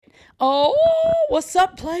Oh, what's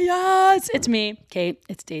up, players? It's me, Kate.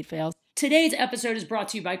 It's Date Fails. Today's episode is brought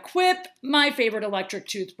to you by Quip, my favorite electric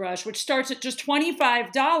toothbrush, which starts at just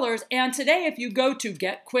 $25. And today, if you go to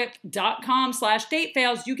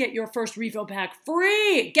getquip.com/datefails, you get your first refill pack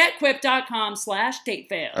free.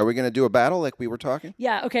 Getquip.com/datefails. Are we going to do a battle like we were talking?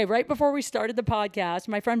 Yeah, okay. Right before we started the podcast,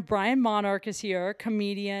 my friend Brian Monarch is here,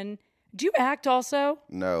 comedian. Do you act also?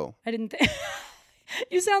 No. I didn't think...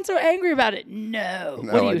 You sound so angry about it. No.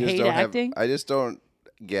 What, do you hate acting? I just don't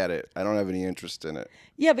get it. I don't have any interest in it.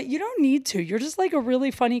 Yeah, but you don't need to. You're just like a really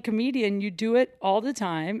funny comedian. You do it all the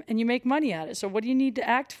time, and you make money at it. So what do you need to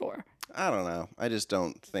act for? I don't know. I just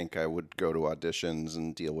don't think I would go to auditions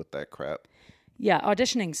and deal with that crap. Yeah,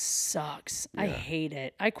 auditioning sucks. Yeah. I hate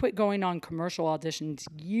it. I quit going on commercial auditions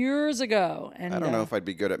years ago. And I don't know if I'd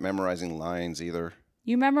be good at memorizing lines either.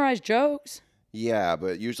 You memorize jokes. Yeah,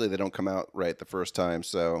 but usually they don't come out right the first time.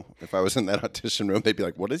 So if I was in that audition room, they'd be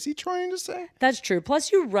like, what is he trying to say? That's true. Plus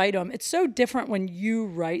you write them. It's so different when you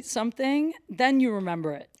write something, then you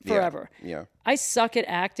remember it forever. Yeah. I suck at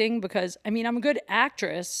acting because, I'm a good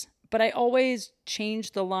actress, but I always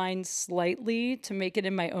change the lines slightly to make it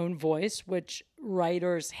in my own voice, which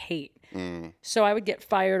writers hate. So I would get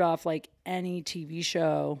fired off like any TV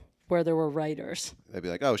show where there were writers. They'd be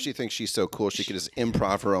like, oh, she thinks she's so cool, she could just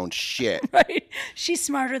improv her own shit. Right? She's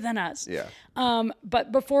smarter than us. Yeah.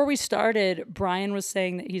 But before we started, Brian was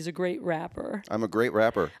saying that he's a great rapper. I'm a great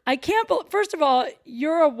rapper. I can't believe, first of all,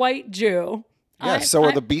 you're a white Jew. Yeah, so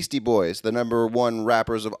are the Beastie Boys, the number one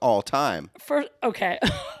rappers of all time. Okay.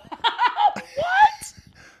 What?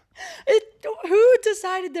 Who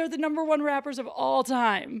decided they're the number one rappers of all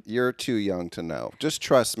time? You're too young to know. Just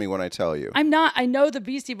trust me when I tell you. I'm not. I know the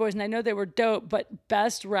Beastie Boys and I know they were dope, but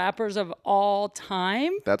best rappers of all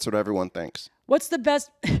time? That's what everyone thinks. What's the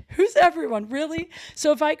best? Who's everyone? Really?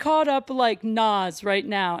 So if I called up like Nas right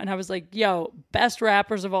now and I was like, yo, best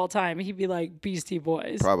rappers of all time, he'd be like Beastie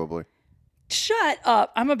Boys. Probably. Shut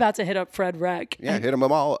up. I'm about to hit up Fred Wreck. Yeah, hit them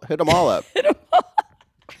all up. Hit them all up.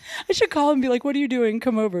 I should call him and be like, what are you doing?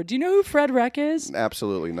 Come over. Do you know who Fred Wreck is?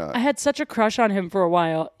 Absolutely not. I had such a crush on him for a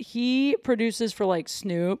while. He produces for like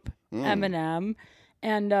Snoop, Eminem.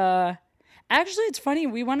 And actually, it's funny.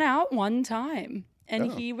 We went out one time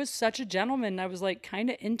and he was such a gentleman. I was like kind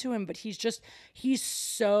of into him, but he's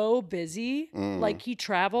so busy. Like he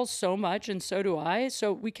travels so much and so do I.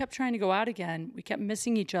 So we kept trying to go out again. We kept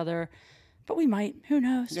missing each other, but we might. Who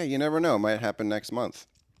knows? Yeah, you never know. It might happen next month.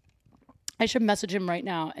 I should message him right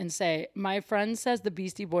now and say, my friend says the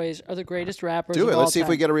Beastie Boys are the greatest rappers Do it. of all Let's see time. if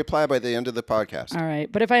we get a reply by the end of the podcast. All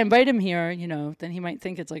right. But if I invite him here, then he might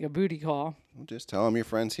think it's like a booty call. Well, just tell him your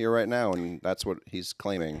friend's here right now, and that's what he's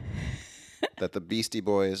claiming, that the Beastie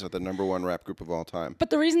Boys are the number one rap group of all time. But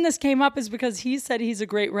the reason this came up is because he said he's a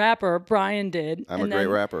great rapper. Brian did. I'm a great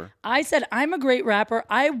rapper. I said, I'm a great rapper.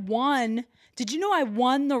 I won. Did you know I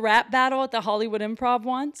won the rap battle at the Hollywood Improv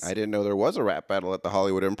once? I didn't know there was a rap battle at the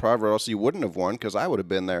Hollywood Improv, or else you wouldn't have won, because I would have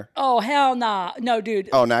been there. Oh, hell nah. No, dude.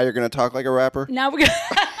 Oh, now you're going to talk like a rapper? Now we're going to...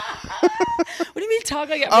 What do you mean talk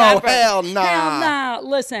like a rapper? Oh, hell nah. Hell nah.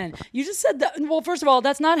 Listen, you just said that. Well, first of all,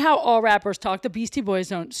 that's not how all rappers talk. The Beastie Boys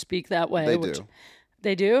don't speak that way. They do.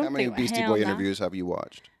 They do? How many Beastie Boy interviews have you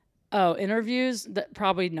watched? Oh, interviews?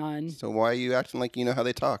 Probably none. So why are you acting like you know how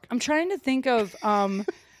they talk? I'm trying to think of...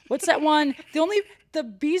 what's that one? The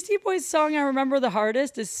Beastie Boys song I remember the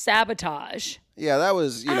hardest is Sabotage. Yeah, that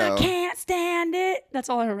was, I can't stand it. That's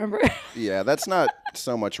all I remember. Yeah, that's not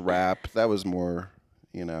so much rap. That was more,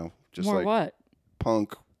 just more like what?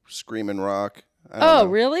 Punk, screaming rock. I don't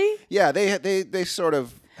know. Really? Yeah, they sort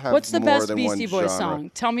of have What's the more best than Beastie one Boys genre.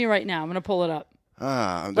 song? Tell me right now. I'm going to pull it up.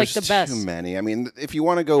 There's like the best. too many. I mean, if you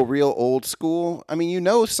want to go real old school,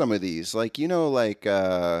 some of these.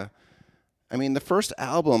 The first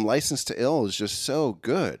album, License to Ill, is just so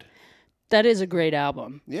good. That is a great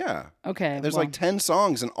album. Yeah. Okay. There's like 10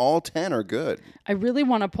 songs, and all 10 are good. I really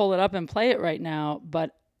want to pull it up and play it right now,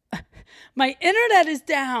 but my internet is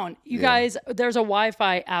down. You guys, there's a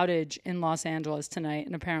Wi-Fi outage in Los Angeles tonight,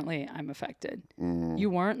 and apparently I'm affected. You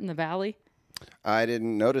weren't in the Valley? I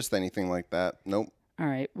didn't notice anything like that. Nope. All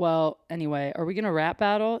right. Well, anyway, are we going to rap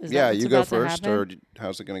battle? Is that Yeah, what's you go about to first, happen? or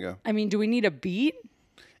how's it going to go? Do we need a beat?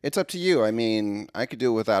 It's up to you. I could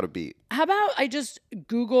do it without a beat. How about I just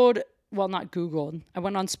Googled, well, not Googled. I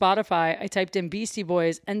went on Spotify. I typed in Beastie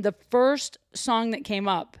Boys, and the first song that came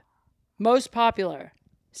up, most popular,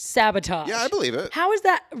 Sabotage. Yeah, I believe it. How is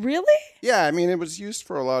that? Really? Yeah, it was used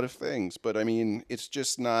for a lot of things, but it's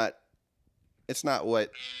just not, it's not what,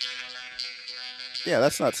 yeah,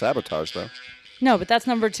 that's not Sabotage, though. No, but that's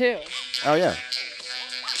number 2. Oh, yeah.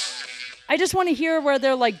 I just want to hear where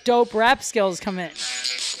their dope rap skills come in.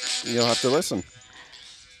 You'll have to listen.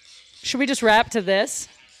 Should we just rap to this?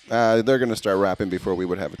 They're going to start rapping before we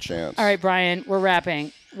would have a chance. All right, Brian, we're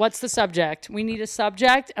rapping. What's the subject? We need a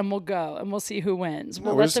subject, and we'll go, and we'll see who wins.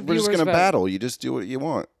 We'll we're just going to battle. You just do what you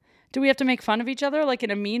want. Do we have to make fun of each other, like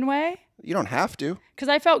in a mean way? You don't have to. Because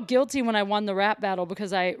I felt guilty when I won the rap battle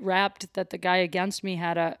because I rapped that the guy against me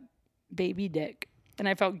had a baby dick. And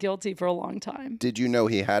I felt guilty for a long time. Did you know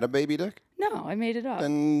he had a baby dick? No, I made it up.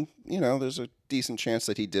 Then, there's a decent chance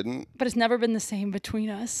that he didn't. But it's never been the same between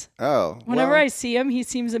us. Oh. Whenever I see him, he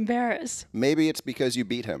seems embarrassed. Maybe it's because you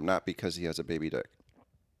beat him, not because he has a baby dick.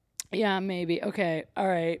 Yeah, maybe. Okay. All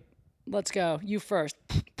right. Let's go. You first.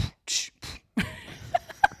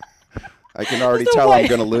 I can already tell I'm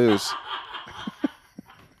going to lose.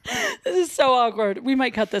 This is so awkward. We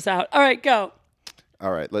might cut this out. All right, go.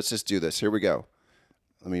 All right, let's just do this. Here we go.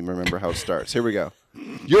 Let me remember how it starts. Here we go.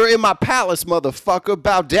 You're in my palace, motherfucker.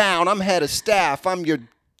 Bow down. I'm head of staff. I'm your...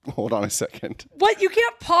 Hold on a second. What? You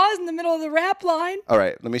can't pause in the middle of the rap line? All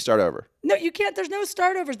right, let me start over. No, you can't. There's no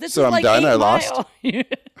start overs. This so is I'm like done? 8 I Mile. lost?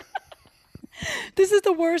 This is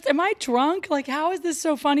the worst. Am I drunk? Like, how is this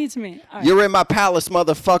so funny to me? Right. You're in my palace,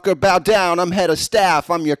 motherfucker. Bow down. I'm head of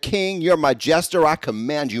staff. I'm your king. You're my jester. I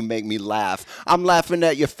command you make me laugh. I'm laughing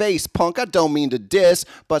at your face, punk. I don't mean to diss,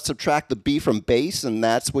 but subtract the B from base, and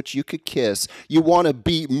that's what you could kiss. You want to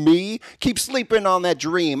beat me? Keep sleeping on that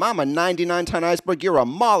dream. I'm a 99-ton iceberg. You're a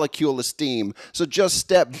molecule of steam. So just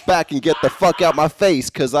step back and get the fuck out my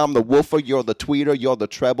face, because I'm the woofer. You're the tweeter. You're the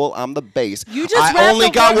treble. I'm the bass. I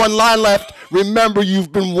only got one line left. Remember,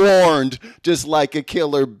 you've been warned. Just like a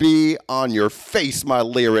killer bee, on your face my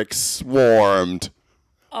lyrics swarmed.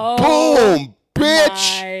 Oh, boom,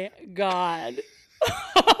 bitch. My God.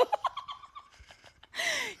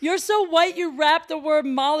 You're so white you rap the word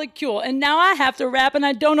molecule, and now I have to rap and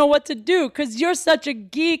I don't know what to do because you're such a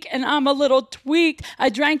geek and I'm a little tweaked. I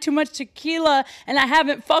drank too much tequila and I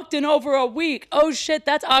haven't fucked in over a week. Oh shit,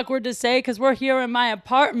 that's awkward to say because we're here in my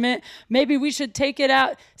apartment. Maybe we should take it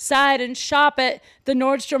outside and shop at the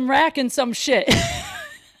Nordstrom Rack and some shit.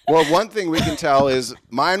 Well, one thing we can tell is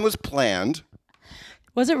mine was planned.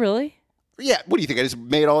 Was it really? Yeah, what do you think? I just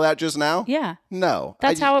made all that just now? Yeah. No.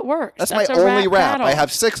 That's how it works. That's my only rap. Battle. I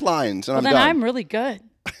have 6 lines and I'm done. Well, then I'm really good.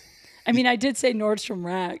 I mean, I did say Nordstrom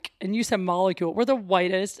Rack, and you said Molecule. We're the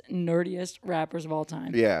whitest, nerdiest rappers of all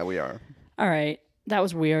time. Yeah, we are. All right. That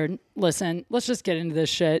was weird. Listen, let's just get into this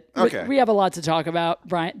shit. Okay. We have a lot to talk about,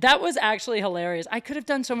 Brian. That was actually hilarious. I could have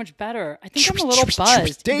done so much better. I think I'm a little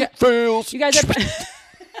buzzed. You guys have...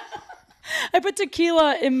 I put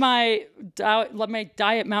tequila in my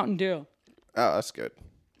Diet Mountain Dew. Oh, that's good.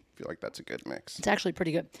 I feel like that's a good mix. It's actually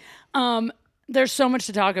pretty good. There's so much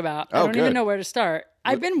to talk about. I don't good. even know where to start.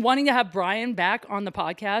 I've been wanting to have Brian back on the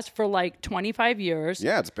podcast for like 25 years.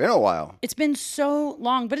 Yeah, it's been a while. It's been so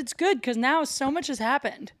long, but it's good because now so much has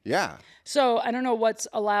happened. Yeah. So I don't know what's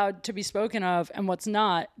allowed to be spoken of and what's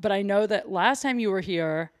not, but I know that last time you were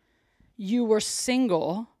here, you were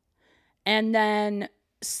single. And then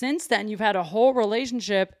since then, you've had a whole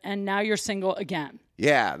relationship and now you're single again.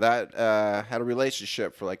 Yeah, that had a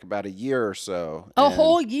relationship for like about a year or so. A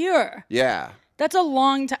whole year? Yeah. That's a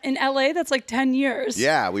long time. In LA, that's like 10 years.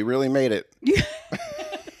 Yeah, we really made it.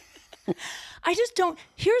 I just don't.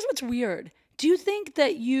 Here's what's weird. Do you think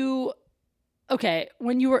that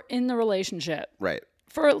when you were in the relationship, right,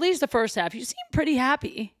 for at least the first half, you seemed pretty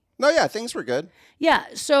happy? No, yeah, things were good. Yeah.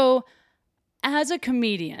 So as a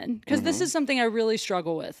comedian, because this is something I really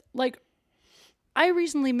struggle with, like, I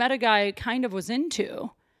recently met a guy I kind of was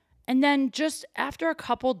into, and then just after a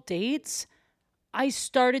couple dates, I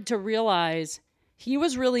started to realize he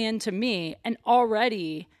was really into me, and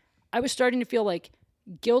already I was starting to feel like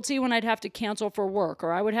guilty when I'd have to cancel for work,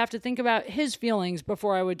 or I would have to think about his feelings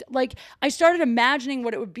before I would, like, I started imagining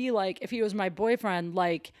what it would be like if he was my boyfriend,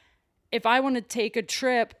 like, if I want to take a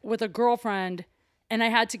trip with a girlfriend and I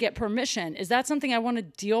had to get permission. Is that something I want to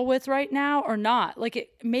deal with right now or not? Like, it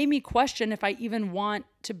made me question if I even want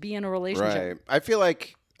to be in a relationship. Right. I feel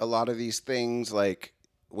like a lot of these things, like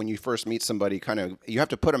when you first meet somebody, kind of, you have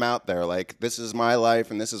to put them out there. Like, this is my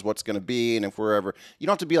life and this is what's going to be. And if we're ever, you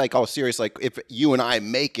don't have to be like, oh, serious. Like, if you and I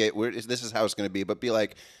make it, this is how it's going to be. But be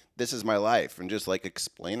like, this is my life, and just like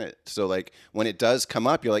explain it. So like when it does come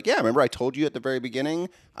up, you're like, yeah, remember I told you at the very beginning,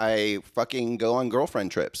 I fucking go on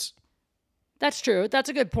girlfriend trips. That's true. That's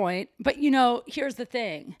a good point. But, here's the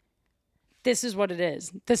thing. This is what it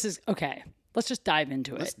is. This is, okay, let's just dive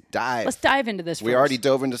into it. Let's dive into this first. We already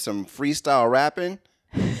dove into some freestyle rapping.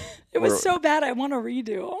 It was so bad, I want to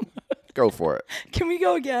redo them. Go for it. Can we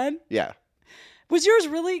go again? Yeah. Was yours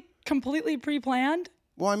really completely pre-planned?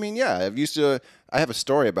 Well, I mean, yeah, I have a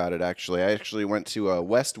story about it, actually. I actually went to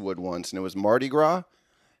Westwood once, and it was Mardi Gras,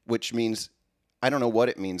 which means, I don't know what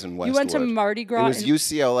it means in Westwood. You went to Mardi Gras It was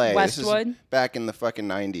UCLA. Westwood? This is back in the fucking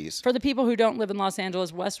 90s. For the people who don't live in Los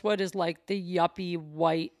Angeles, Westwood is like the yuppie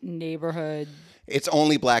white neighborhood. It's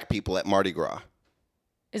only black people at Mardi Gras.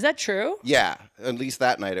 Is that true? Yeah, at least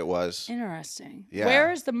that night it was. Interesting. Yeah.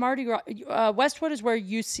 Where is the Mardi Gras? Westwood is where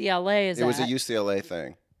UCLA is It was a UCLA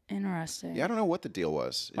thing. Interesting. Yeah, I don't know what the deal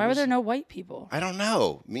was. Why were there no white people? I don't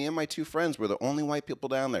know. Me and my two friends were the only white people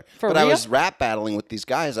down there. For but real? I was rap battling with these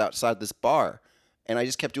guys outside this bar. And I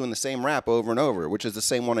just kept doing the same rap over and over, which is the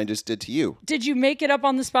same one I just did to you. Did you make it up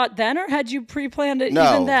on the spot then, or had you pre-planned it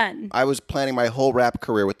No, even then? I was planning my whole rap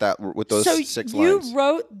career with those 6 lines. So you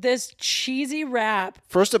wrote this cheesy rap.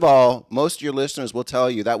 First of all, most of your listeners will tell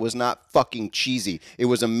you that was not fucking cheesy. It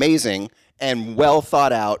was amazing and well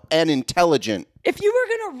thought out and intelligent. If you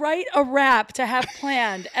were going to write a rap to have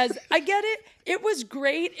planned, as I get it, it was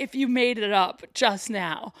great if you made it up just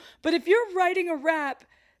now. But if you're writing a rap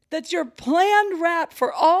that's your planned rap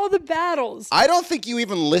for all the battles. I don't think you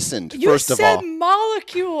even listened, first of all. You said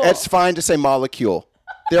molecule. It's fine to say molecule.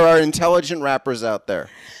 There are intelligent rappers out there.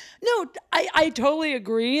 No, I totally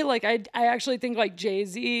agree. Like, I actually think, like,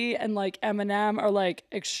 Jay-Z and, like, Eminem are, like,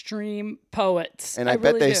 extreme poets. And I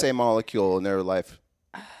bet they say molecule in their life.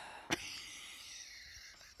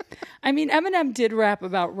 I mean, Eminem did rap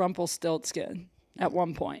about Rumpelstiltskin at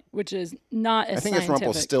one point, which is not as scientific. I think it's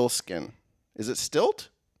Rumpelstiltskin. Is it stilt?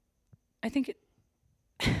 I think it...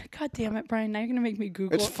 God damn it, Brian. Now you're going to make me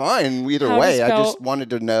Google It's fine either how way. I just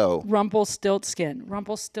wanted to know. Rumpelstiltskin.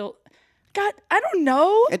 God, I don't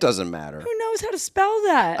know. It doesn't matter. Who knows how to spell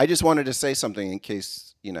that? I just wanted to say something in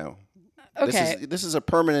case, Okay. This is a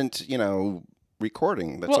permanent,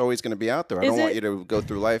 recording that's always going to be out there. I don't want you to go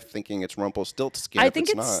through life thinking it's Rumpelstiltskin. I think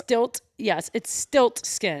it's not. stilt. Yes, it's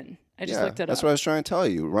stiltskin. I just looked it up. That's what I was trying to tell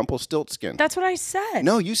you. Rumpelstiltskin. That's what I said.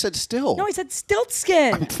 No, you said still. No, I said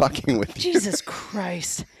stiltskin. I'm fucking with you. Jesus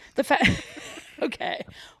Christ. The fact. Okay,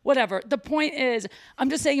 whatever. The point is, I'm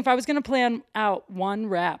just saying, if I was going to plan out one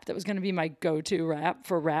rap that was going to be my go-to rap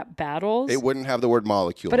for rap battles, it wouldn't have the word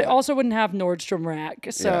molecule. But it also wouldn't have Nordstrom Rack.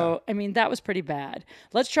 So, I mean, that was pretty bad.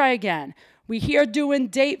 Let's try again. We here doing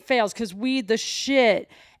date fails because we the shit.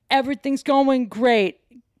 Everything's going great,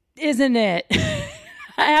 isn't it?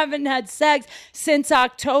 I haven't had sex since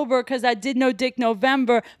October because I did no dick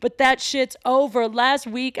November, but that shit's over. Last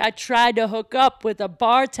week, I tried to hook up with a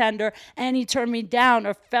bartender and he turned me down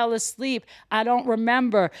or fell asleep. I don't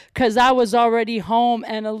remember because I was already home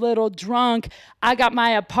and a little drunk. I got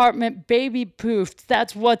my apartment baby-proofed.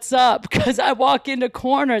 That's what's up because I walk into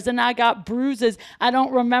corners and I got bruises. I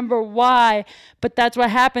don't remember why, but that's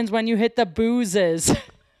what happens when you hit the boozes.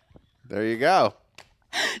 There you go.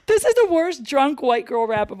 This is the worst drunk white girl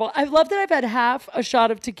rap of all. I love that I've had half a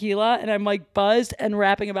shot of tequila and I'm like buzzed and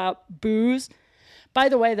rapping about booze. By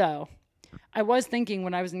the way, though, I was thinking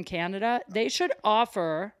when I was in Canada, they should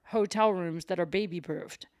offer hotel rooms that are baby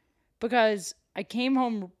proofed because I came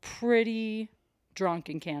home pretty drunk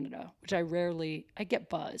in Canada, which I get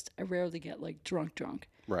buzzed. I rarely get like drunk.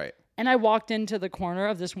 Right. And I walked into the corner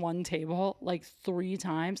of this one table like 3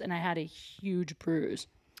 times and I had a huge bruise.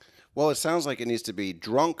 Well, it sounds like it needs to be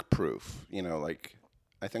drunk proof. Like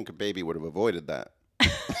I think a baby would have avoided that.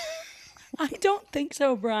 I don't think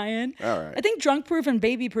so, Brian. All right. I think drunk proof and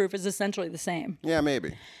baby proof is essentially the same. Yeah,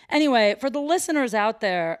 maybe. Anyway, for the listeners out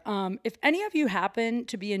there, if any of you happen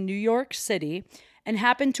to be in New York City and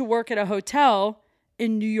happen to work at a hotel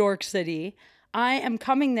in New York City, I am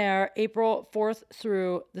coming there April 4th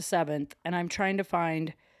through the 7th, and I'm trying to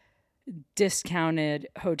find discounted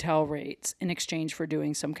hotel rates in exchange for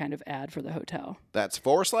doing some kind of ad for the hotel. That's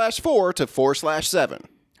 4/4 to 4/7.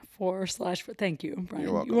 4/4. Thank you, Brian.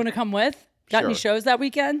 You're welcome. You want to come with? Got any shows that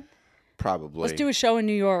weekend? Probably. Let's do a show in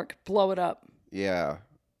New York. Blow it up. Yeah.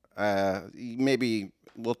 Maybe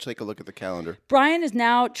we'll take a look at the calendar. Brian is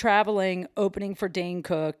now traveling, opening for Dane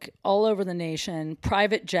Cook all over the nation,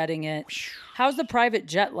 private jetting it. How's the private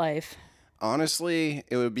jet life? Honestly,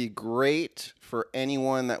 it would be great for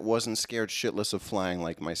anyone that wasn't scared shitless of flying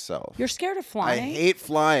like myself. You're scared of flying? I hate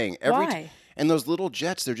flying. Why? And those little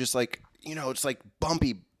jets, they're just like, it's like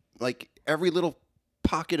bumpy. Like every little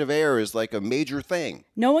pocket of air is like a major thing.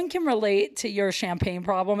 No one can relate to your champagne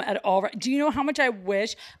problem at all. Do you know how much I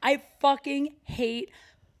wish? I fucking hate.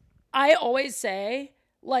 I always say,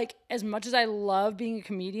 like, as much as I love being a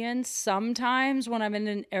comedian, sometimes when I'm in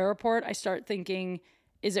an airport, I start thinking,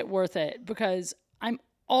 is it worth it? Because I'm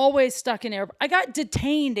always stuck in airport. I got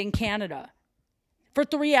detained in Canada for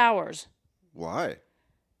 3 hours. Why?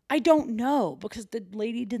 I don't know because the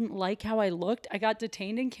lady didn't like how I looked. I got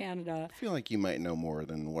detained in Canada. I feel like you might know more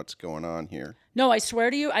than what's going on here. No, I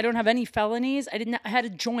swear to you, I don't have any felonies. I had a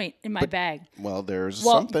joint in my bag. Well, there's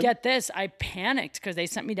something. Well, get this. I panicked because they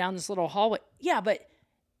sent me down this little hallway. Yeah, but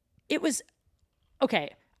it was okay.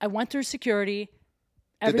 I went through security.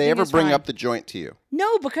 Did they ever bring up the joint to you?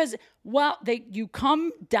 No, because you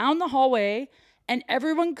come down the hallway and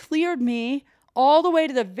everyone cleared me all the way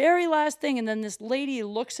to the very last thing, and then this lady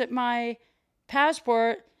looks at my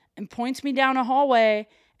passport and points me down a hallway,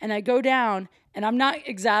 and I go down, and I'm not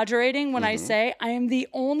exaggerating when I say I am the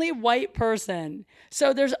only white person.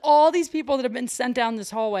 So there's all these people that have been sent down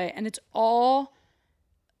this hallway, and it's all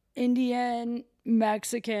Indian,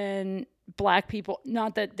 Mexican, Black people.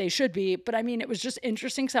 Not that they should be, but I mean, it was just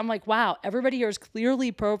interesting because I'm like, wow, everybody here is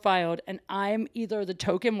clearly profiled, and I'm either the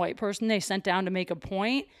token white person they sent down to make a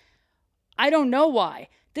point. I don't know why.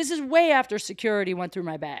 This is way after security went through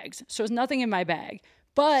my bags. So there's nothing in my bag.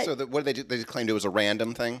 But so what did they do? They just claimed it was a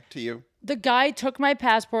random thing to you? The guy took my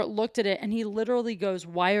passport, looked at it, and he literally goes,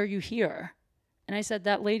 "Why are you here?" And I said,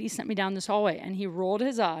 "That lady sent me down this hallway." And he rolled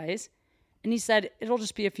his eyes and he said, "It'll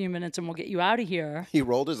just be a few minutes and we'll get you out of here." He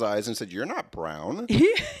rolled his eyes and said, "You're not brown."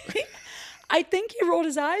 I think he rolled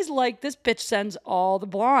his eyes like, this bitch sends all the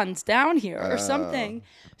blondes down here or something.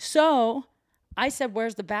 So I said,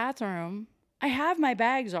 "Where's the bathroom?" I have my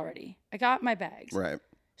bags already. I got my bags. Right.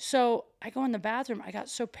 So I go in the bathroom. I got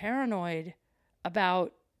so paranoid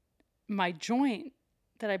about my joint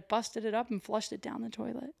that I busted it up and flushed it down the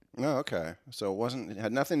toilet. Oh, okay. So it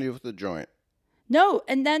had nothing to do with the joint. No.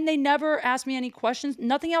 And then they never asked me any questions.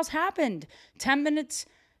 Nothing else happened. 10 minutes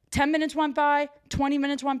went by, 20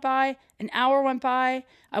 minutes went by, an hour went by.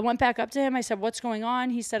 I went back up to him. I said, "What's going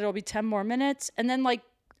on?" He said, "It'll be 10 more minutes." And then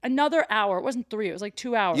another hour. It wasn't 3. It was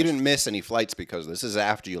 2 hours. You didn't miss any flights because this is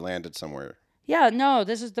after you landed somewhere. Yeah, no.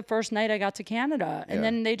 This is the first night I got to Canada. And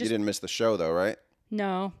then they just... You didn't miss the show though, right?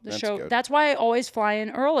 No, That's show. good. That's why I always fly in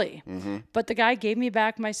early. Mm-hmm. But the guy gave me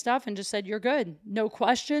back my stuff and just said, "You're good. No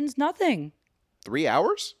questions, nothing." 3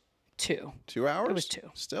 hours? 2. 2 hours? It was 2.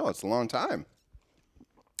 Still, it's a long time.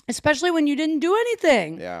 Especially when you didn't do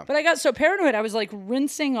anything. Yeah. But I got so paranoid. I was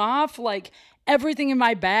rinsing off everything in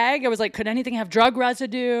my bag. I was like, could anything have drug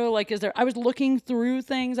residue? I was looking through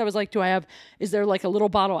things. I was like, is there a little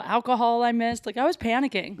bottle of alcohol I missed? I was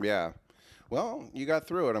panicking. Yeah. Well, you got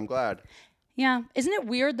through it. I'm glad. Yeah. Isn't it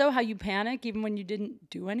weird though how you panic even when you didn't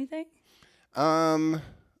do anything?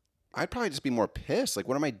 I'd probably just be more pissed.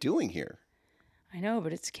 What am I doing here? I know,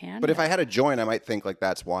 but it's Canada. But if I had a joint, I might think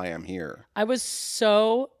that's why I'm here. I was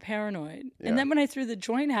so paranoid. Yeah. And then when I threw the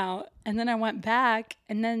joint out and then I went back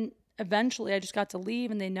and then eventually I just got to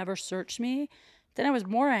leave and they never searched me, then I was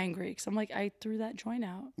more angry because I'm like, I threw that joint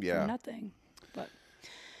out for nothing. But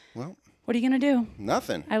well, what are you going to do?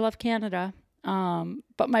 Nothing. I love Canada.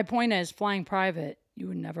 But my point is, flying private, you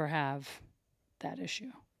would never have that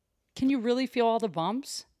issue. Can you really feel all the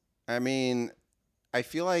bumps? I mean, I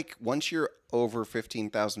feel like once you're over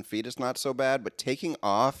 15,000 feet, it's not so bad. But taking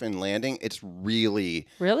off and landing, it's really...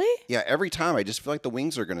 Really? Yeah, every time I just feel like the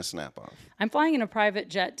wings are going to snap off. I'm flying in a private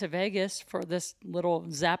jet to Vegas for this little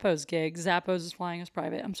Zappos gig. Zappos is flying as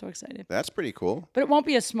private. I'm so excited. That's pretty cool. But it won't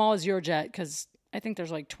be as small as your jet because I think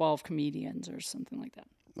there's 12 comedians or something like that.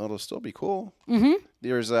 Well, it'll still be cool. Mm-hmm.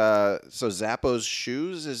 There's so Zappos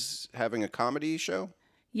Shoes is having a comedy show?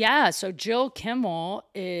 Yeah, so Jill Kimmel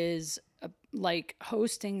is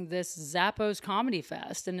hosting this Zappos Comedy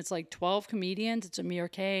Fest, and it's 12 comedians. It's Amir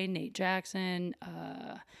K, Nate Jackson.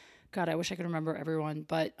 God, I wish I could remember everyone,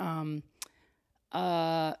 but who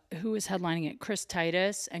is headlining it? Chris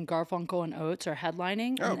Titus and Garfunkel and Oates are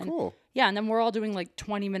headlining. Oh, cool. Yeah, and then we're all doing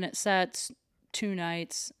 20-minute sets, 2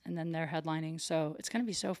 nights, and then they're headlining. So it's going to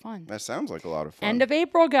be so fun. That sounds like a lot of fun. End of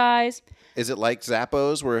April, guys. Is it like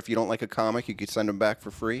Zappos, where if you don't like a comic, you could send them back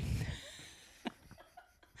for free?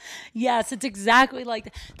 Yes, it's exactly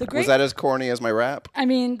like that. Was that as corny as my rap? I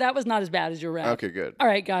mean, that was not as bad as your rap. Okay, good. All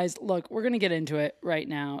right, guys, look, we're going to get into it right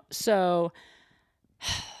now. So,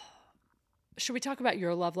 should we talk about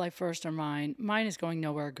your love life first or mine? Mine is going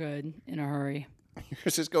nowhere good in a hurry.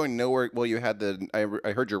 Yours is going nowhere. Well, you had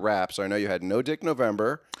I heard your rap, so I know you had No Dick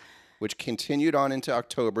November, which continued on into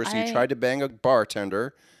October. So you tried to bang a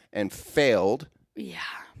bartender and failed. Yeah.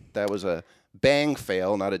 That was a bang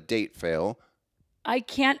fail, not a date fail. I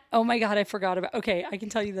can't. Oh my God, I forgot about. Okay, I can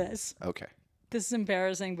tell you this. Okay. This is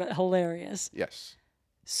embarrassing, but hilarious. Yes.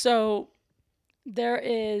 So there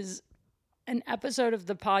is an episode of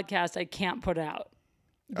the podcast I can't put out.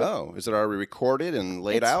 Oh, is it already recorded and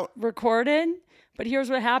laid out? Recorded, but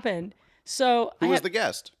here's what happened. So Who was the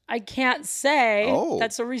guest? I can't say. Oh.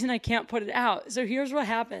 That's the reason I can't put it out. So here's what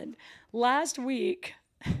happened. Last week,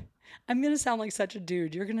 I'm going to sound like such a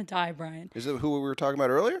dude. You're going to die, Brian. Is it who we were talking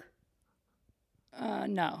about earlier?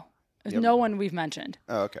 No. There's no one we've mentioned.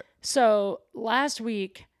 Oh, okay. So last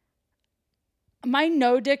week, my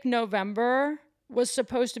No Dick November was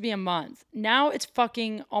supposed to be a month. Now it's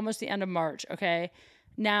fucking almost the end of March, okay?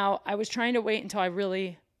 Now, I was trying to wait until I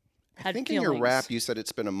really had I think feelings. in your rap you said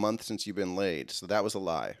it's been a month since you've been laid, so that was a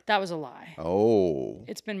lie. That was a lie. Oh.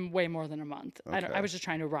 It's been way more than a month. Okay. I was just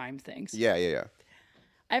trying to rhyme things. Yeah.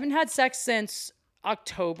 I haven't had sex since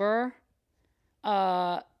October,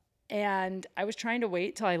 and I was trying to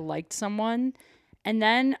wait till I liked someone, and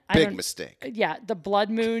then Big mistake. Yeah, the blood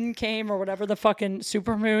moon came, or whatever, the fucking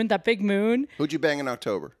super moon, that big moon. Who'd you bang in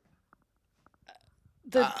October?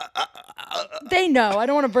 They know. I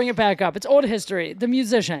don't want to bring it back up. It's old history. The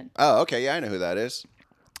musician. Oh, okay. Yeah, I know who that is.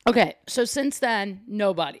 Okay, so since then,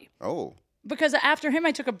 nobody. Oh. Because after him,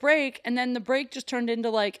 I took a break, and then the break just turned into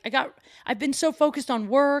like, I've been so focused on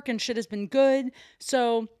work, and shit has been good,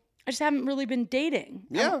 so I just haven't really been dating.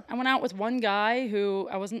 Yeah. I went out with one guy who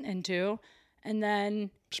I wasn't into, and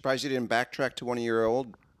then... Surprised you didn't backtrack to one of your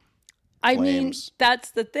old I flames. mean,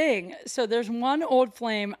 that's the thing. So there's one old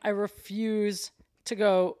flame I refuse to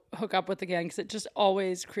go hook up with again, because it just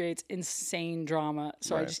always creates insane drama,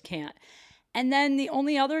 so I just can't. And then the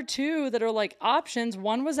only other two that are like options,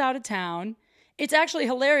 one was out of town. It's actually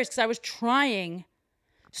hilarious because I was trying.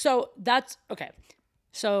 So that's okay.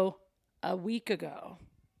 So a week ago,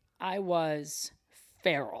 I was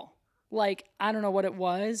feral. Like, I don't know what it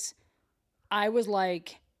was. I was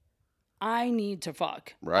like, I need to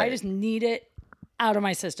fuck. Right. I just need it out of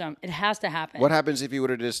my system. It has to happen. What happens if you would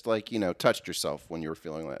have just touched yourself when you were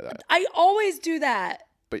feeling like that? I always do that.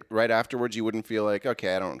 But right afterwards, you wouldn't feel like,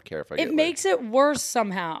 okay, I don't care if I get It makes it worse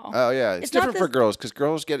somehow. Oh, yeah. It's different for not girls because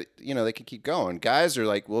girls get, they can keep going. Guys are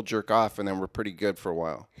like, we'll jerk off and then we're pretty good for a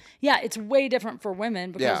while. Yeah, it's way different for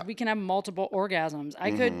women because Yeah. we can have multiple orgasms.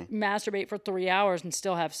 I could masturbate for 3 hours and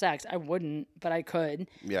still have sex. I wouldn't, but I could.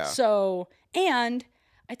 Yeah. So, and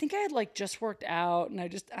I think I had like just worked out and I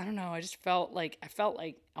don't know, I felt like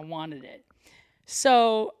I wanted it.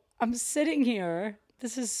 So I'm sitting here.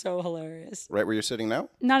 This is so hilarious. Right where you're sitting now?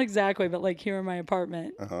 Not exactly, but like here in my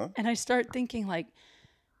apartment. Uh-huh. And I start thinking like,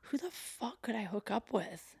 who the fuck could I hook up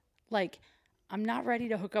with? Like, I'm not ready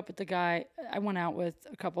to hook up with the guy I went out with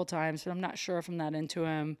a couple times, but I'm not sure if I'm that into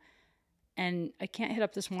him. And I can't hit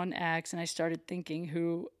up this one ex. And I started thinking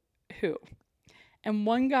who. And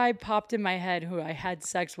one guy popped in my head who I had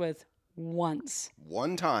sex with once.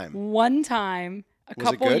 One time. A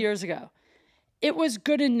couple years ago. It was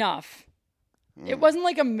good enough. It wasn't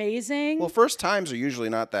like amazing. Well, first times are usually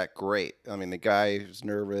not that great. I mean, the guy is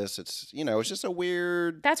nervous. It's, it's just a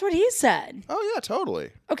weird. That's what he said. Oh, yeah, totally.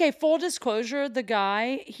 Okay, full disclosure, the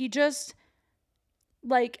guy, he just,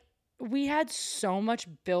 like, we had so much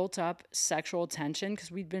built up sexual tension because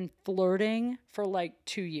we'd been flirting for like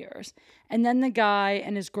 2 years. And then the guy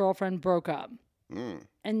and his girlfriend broke up.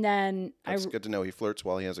 And then That's good to know he flirts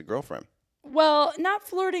while he has a girlfriend. Well, not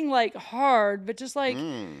flirting like hard, but just like,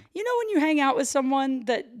 when you hang out with someone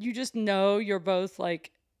that you just know you're both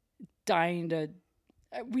like dying to,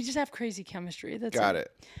 we just have crazy chemistry. That's Got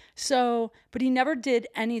it. So, but he never did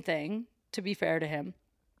anything, to be fair to him.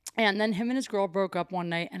 And then him and his girl broke up one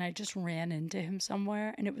night and I just ran into him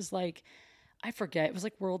somewhere. And it was like, I forget, it was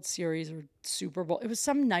like World Series or Super Bowl. It was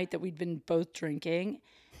some night that we'd been both drinking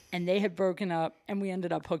and they had broken up and we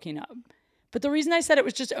ended up hooking up. But the reason I said it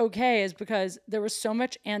was just okay is because there was so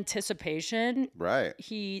much anticipation. Right.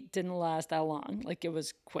 He didn't last that long. Like, it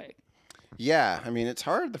was quick. Yeah. I mean, it's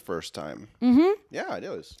hard the first time. Mm-hmm. Yeah, it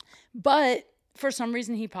is. But for some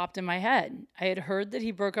reason, he popped in my head. I had heard that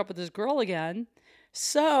he broke up with his girl again.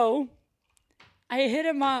 So I hit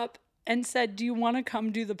him up and said, do you want to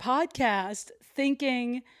come do the podcast?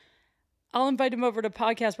 Thinking I'll invite him over to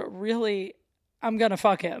podcast, but really, I'm going to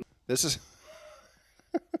fuck him. This is...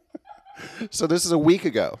 So this is a week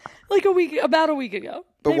ago. About a week ago.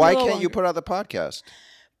 But why can't you put out the podcast?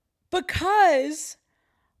 Because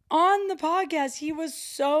on the podcast, he was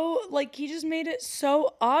so, like, he just made it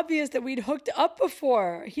so obvious that we'd hooked up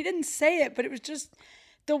before. He didn't say it, but it was just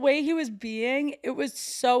the way he was being. It was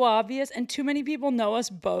so obvious. And too many people know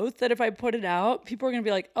us both that if I put it out, people are going to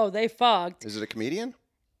be like, oh, they fucked. Is it a comedian?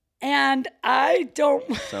 And I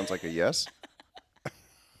don't. Sounds like a yes.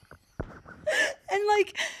 And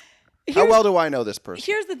like... How well do I know this person?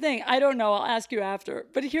 Here's the thing. I don't know. I'll ask you after.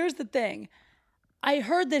 But here's the thing. I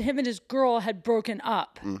heard that him and his girl had broken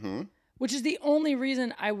up, which is the only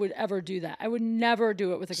reason I would ever do that. I would never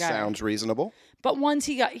do it with a guy. Sounds reasonable. But once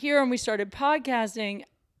he got here and we started podcasting,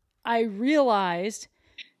 I realized,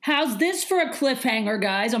 how's this for a cliffhanger,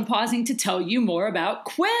 guys? I'm pausing to tell you more about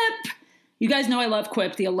Quip. You guys know I love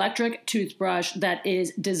Quip, the electric toothbrush that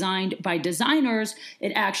is designed by designers.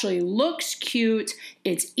 It actually looks cute.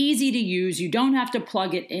 It's easy to use. You don't have to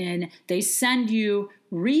plug it in. They send you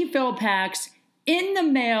refill packs in the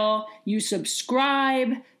mail. You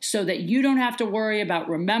subscribe so that you don't have to worry about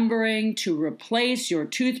remembering to replace your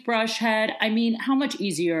toothbrush head. I mean, how much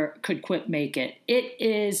easier could Quip make it? It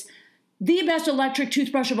is the best electric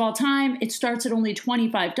toothbrush of all time. It starts at only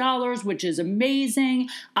 $25, which is amazing.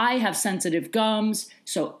 I have sensitive gums,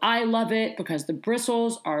 so I love it because the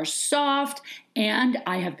bristles are soft, and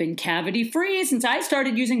I have been cavity-free since I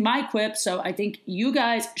started using my Quip, so I think you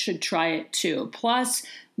guys should try it too. Plus,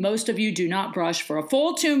 most of you do not brush for a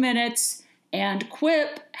full 2 minutes, and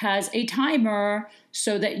Quip has a timer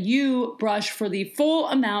so that you brush for the full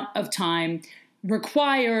amount of time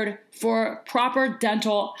required for proper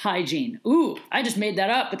dental hygiene. Ooh, I just made that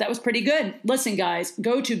up, but that was pretty good. Listen, guys,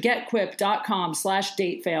 go to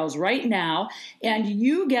getquip.com/datefails right now, and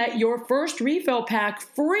you get your first refill pack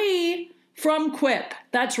free from Quip.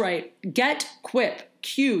 That's right. GetQuip,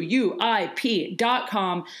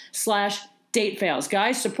 QUIP.com/datefails.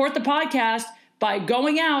 Guys, support the podcast by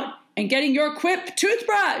going out and getting your Quip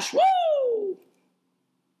toothbrush. Woo!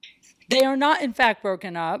 They are not, in fact,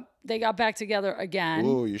 broken up. They got back together again.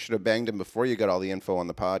 Ooh, you should have banged him before you got all the info on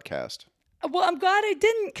the podcast. Well, I'm glad I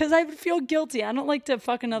didn't, because I would feel guilty. I don't like to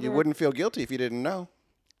fuck another... You wouldn't feel guilty if you didn't know.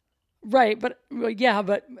 Right, but yeah,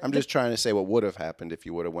 but... I'm just trying to say what would have happened if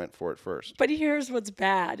you would have went for it first. But here's what's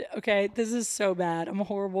bad, okay? This is so bad. I'm a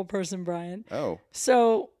horrible person, Brian. Oh.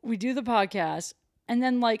 So we do the podcast, and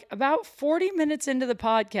then like about 40 minutes into the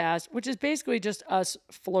podcast, which is basically just us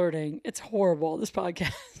flirting. It's horrible, this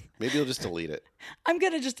podcast. Maybe you'll just delete it. I'm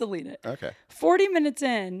going to just delete it. Okay. 40 minutes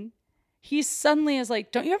in, he suddenly is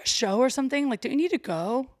like, don't you have a show or something? Like, don't you need to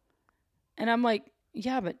go? And I'm like,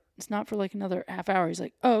 yeah, but it's not for like another half hour. He's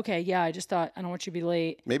like, oh, okay, yeah, I just thought, I don't want you to be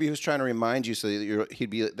late. Maybe he was trying to remind you so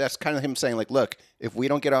that that's kind of him saying like, look, if we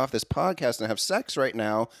don't get off this podcast and have sex right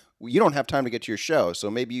now, you don't have time to get to your show.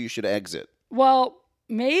 So maybe you should exit. Well,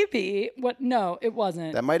 maybe. No, it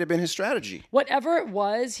wasn't. That might have been his strategy. Whatever it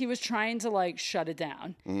was, he was trying to like shut it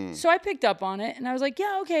down. So I picked up on it and I was like,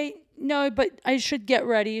 yeah, okay, no, but I should get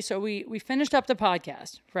ready. So we finished up the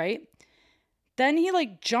podcast, right? Then he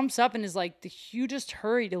like jumps up and is like the hugest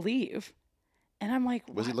hurry to leave. And I'm like,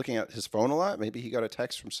 was he looking at his phone a lot? Maybe he got a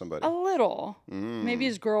text from somebody. A little. Maybe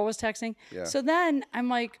his girl was texting. Yeah. So then I'm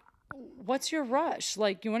like, what's your rush?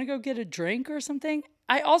 Like, you want to go get a drink or something?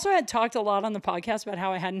 I also had talked a lot on the podcast about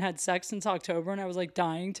how I hadn't had sex since October and I was like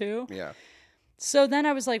dying to. Yeah. So then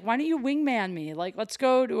I was like, why don't you wingman me? Like, let's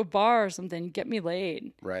go to a bar or something, get me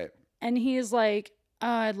laid. Right. And he's like, oh,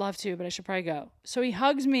 I'd love to, but I should probably go. So he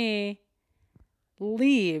hugs me,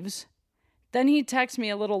 leaves. Then he texts me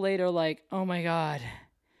a little later like, oh my God,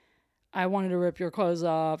 I wanted to rip your clothes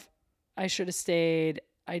off. I should have stayed.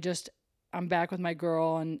 I'm back with my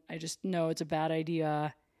girl and I just know it's a bad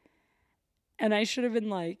idea. And I should have been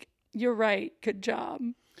like, you're right. Good job.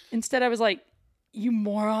 Instead, I was like, you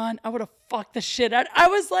moron. I would have fucked the shit out. I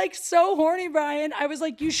was like so horny, Brian. I was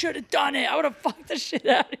like, you should have done it. I would have fucked the shit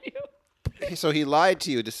out of you. So he lied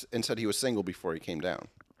to you and said he was single before he came down.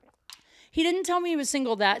 He didn't tell me he was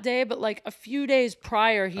single that day, but like a few days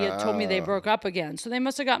prior, he had told me they broke up again. So they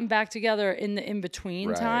must have gotten back together in the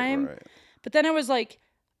in-between time. Right. But then I was like,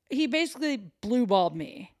 he basically blue-balled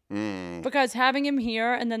me. Because having him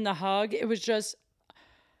here and then the hug, it was just...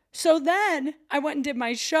 So then I went and did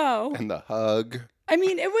my show. And the hug. I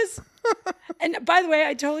mean, it was... And by the way,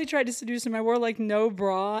 I totally tried to seduce him. I wore like no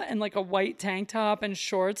bra and like a white tank top and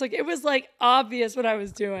shorts. Like it was like obvious what I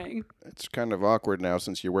was doing. It's kind of awkward now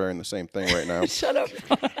since you're wearing the same thing right now. Shut up.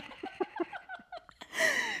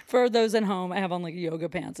 For those at home, I have on like yoga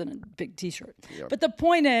pants and a big t-shirt. Yep. But the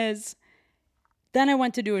point is, then I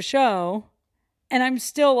went to do a show and I'm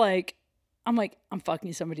still like, I'm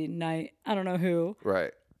fucking somebody tonight. I don't know who.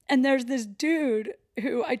 Right. And there's this dude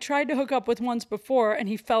who I tried to hook up with once before and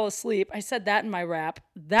he fell asleep. I said that in my rap.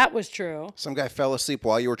 That was true. Some guy fell asleep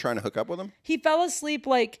while you were trying to hook up with him? He fell asleep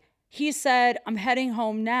like he said, I'm heading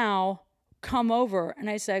home now. Come over. And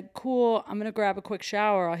I said, cool. I'm going to grab a quick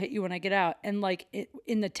shower. I'll hit you when I get out. And like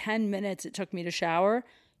in the 10 minutes it took me to shower,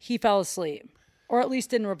 he fell asleep. Or at least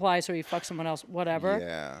didn't reply, so he fucked someone else, whatever.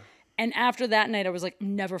 Yeah. And after that night, I was like,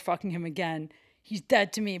 I'm never fucking him again. He's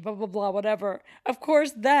dead to me, blah, blah, blah, whatever. Of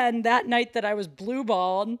course, then, that night that I was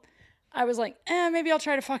blue-balled, I was like, maybe I'll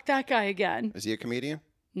try to fuck that guy again. Is he a comedian?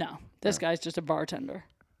 No, this guy's just a bartender.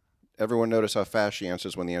 Everyone notice how fast she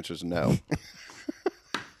answers when the answer is no.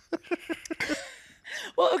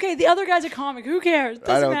 Well, okay, the other guy's a comic. Who cares?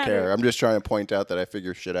 I don't matter. care. I'm just trying to point out that I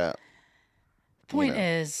figure shit out. Point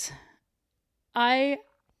is, I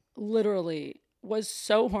literally was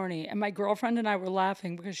so horny, and my girlfriend and I were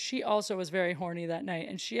laughing because she also was very horny that night,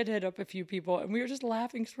 and she had hit up a few people, and we were just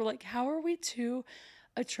laughing because we're like, how are we two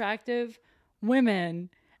attractive women,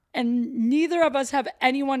 and neither of us have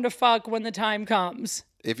anyone to fuck when the time comes?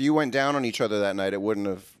 If you went down on each other that night, it wouldn't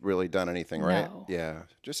have really done anything, right? No. Yeah.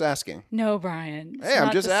 Just asking. No, Brian. Hey,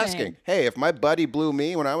 I'm just asking. Hey, if my buddy blew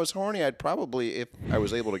me when I was horny, I'd probably, if I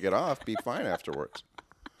was able to get off, be fine afterwards.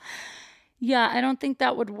 Yeah, I don't think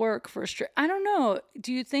that would work for straight. I don't know.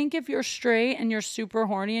 Do you think if you're straight and you're super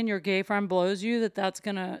horny and your gay friend blows you, that's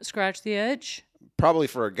going to scratch the itch? Probably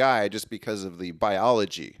for a guy, just because of the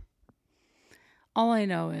biology. All I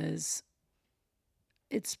know is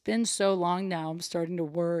it's been so long now, I'm starting to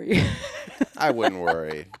worry. I wouldn't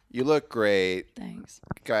worry. You look great. Thanks.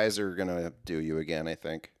 Guys are going to do you again, I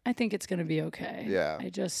think. I think it's going to be okay. Yeah.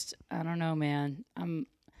 I don't know, man.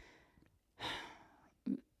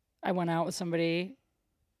 I went out with somebody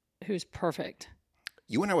who's perfect.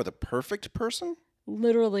 You went out with a perfect person?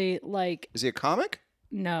 Literally, like... Is he a comic?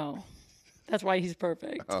 No. That's why he's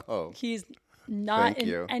perfect. Oh. He's not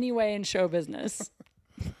in any way in show business.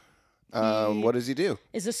 What does he do?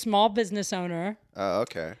 Is a small business owner. Oh,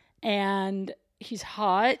 okay. And he's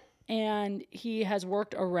hot, and he has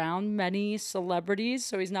worked around many celebrities,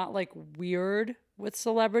 so he's not like weird with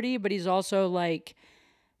celebrity, but he's also like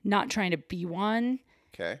not trying to be one.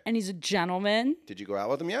 Okay. And he's a gentleman. Did you go out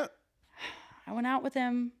with him yet? I went out with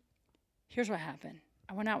him. Here's what happened.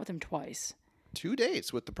 I went out with him twice. 2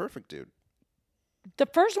 dates with the perfect dude. The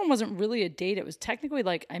first one wasn't really a date. It was technically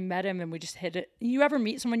like I met him and we just hit it. You ever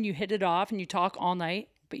meet someone, you hit it off and you talk all night,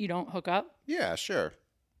 but you don't hook up? Yeah, sure.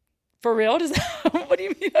 For real? Does that, what do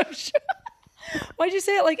you mean? I'm sure. Why'd you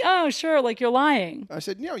say it like, oh, sure, like you're lying? I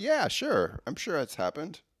said, yeah, sure. I'm sure it's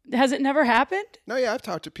happened. Has it never happened? No, yeah, I've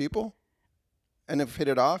talked to people and have hit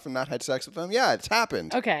it off and not had sex with them. Yeah, it's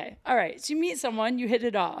happened. Okay. All right. So you meet someone, you hit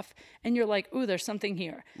it off, and you're like, ooh, there's something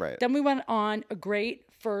here. Right. Then we went on a great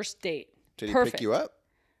first date. Did he Perfect. pick you up?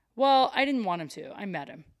 Well, I didn't want him to. I met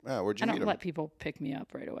him. Oh, where'd you meet him? I don't let people pick me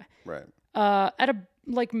up right away. Right. At a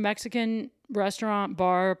like Mexican restaurant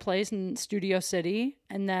bar place in Studio City,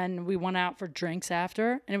 and then we went out for drinks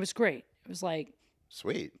after, and it was great. It was like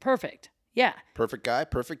sweet. Perfect. Yeah. Perfect guy,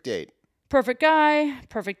 perfect date. Perfect guy,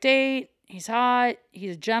 perfect date. He's hot.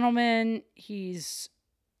 He's a gentleman.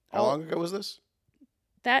 How long ago was this?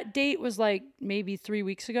 That date was like maybe 3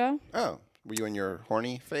 weeks ago. Oh, were you in your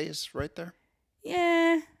horny phase right there?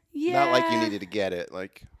 Yeah. Not like you needed to get it,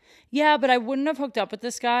 like. Yeah, but I wouldn't have hooked up with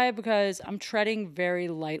this guy because I'm treading very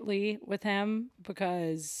lightly with him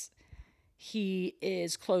because he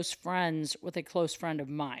is close friends with a close friend of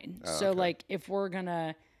mine. Oh, so okay. like if we're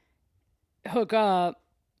gonna hook up,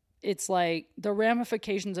 it's like the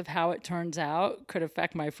ramifications of how it turns out could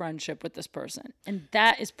affect my friendship with this person. And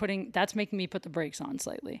that's making me put the brakes on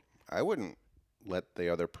slightly. I wouldn't let the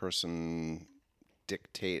other person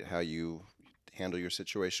dictate how you handle your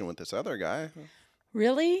situation with this other guy.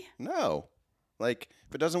 Really? No. Like,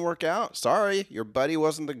 if it doesn't work out, sorry, your buddy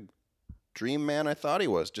wasn't the dream man I thought he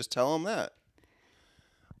was. Just tell him that.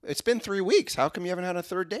 It's been 3 weeks. How come you haven't had a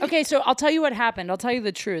third date? Okay, so I'll tell you what happened. I'll tell you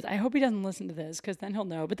the truth. I hope he doesn't listen to this because then he'll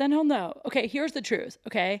know. But then he'll know. Okay, here's the truth,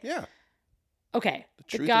 okay? Yeah. Okay. The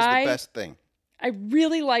truth guy, is the best thing. I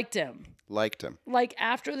really liked him. Liked him. Like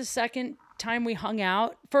after the second time we hung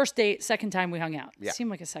out, first date, second time we hung out. Yeah. It seemed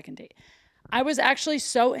like a second date. I was actually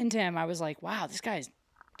so into him. I was like, wow, this guy's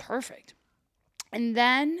perfect. And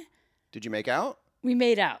then Did you make out? we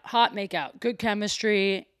made out. Hot make out. Good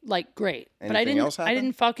chemistry. Like great. Anything else happen? I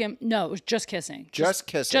didn't fuck him. No, it was just kissing. Just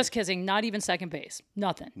kissing. Just kissing. Not even second base.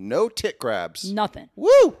 Nothing. No tit grabs. Nothing.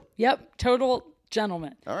 Woo! Yep. Total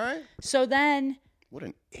gentleman. All right. So then What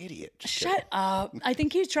an idiot. shut up. I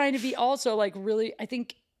think he's trying to be also like really, I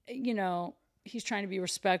think, he's trying to be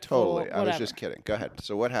respectful. Totally. I was whatever. just kidding. Go ahead.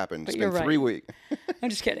 So what happened? But It's you're been right. 3 weeks. I'm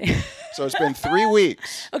just kidding. So it's been 3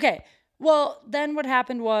 weeks. Okay. Well, then what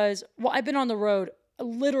happened was, I've been on the road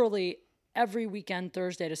literally every weekend,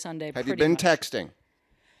 Thursday to Sunday. Have you been texting?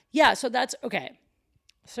 Yeah. So that's okay.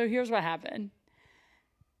 So here's what happened.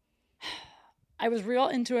 I was real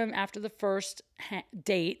into him after the first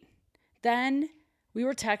date. Then we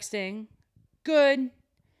were texting. Good.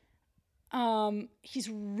 He's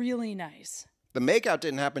really nice. The makeout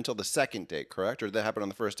didn't happen until the second date, correct? Or did that happen on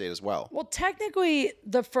the first date as well? Well, technically,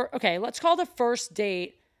 let's call the first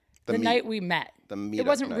date the night we met. The meetup It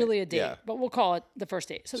wasn't night. really a date, Yeah. but we'll call it the first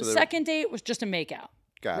date. So the second date was just a makeout.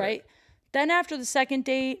 Got right? it. Then after the second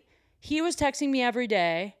date, he was texting me every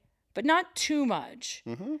day, but not too much.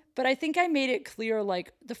 Mm-hmm. But I think I made it clear,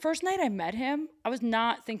 like, the first night I met him, I was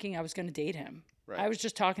not thinking I was going to date him. Right. I was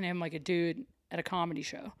just talking to him like a dude at a comedy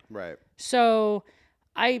show. Right. So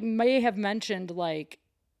I may have mentioned, like,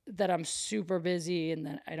 that I'm super busy and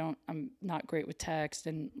that I'm not great with text.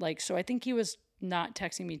 And, like, so I think he was not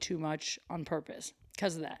texting me too much on purpose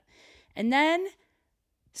because of that. And then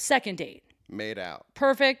second date. Made out.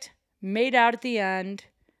 Perfect. Made out at the end.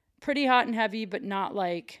 Pretty hot and heavy, but not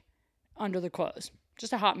like under the clothes.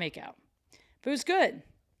 Just a hot makeout. But it was good.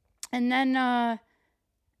 And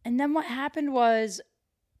then what happened was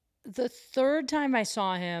the third time I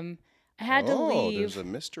saw him, I had to leave. Oh, there's a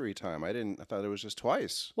mystery time. I thought it was just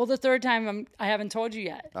twice. Well, the third time I haven't told you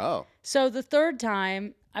yet. Oh. So the third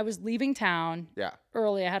time I was leaving town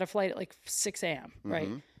early. I had a flight at like 6 a.m., right?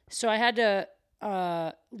 So I had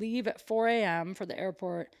to leave at 4 a.m. for the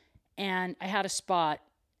airport, and I had a spot.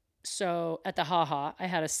 So at the Haha, I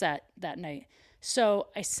had a set that night. So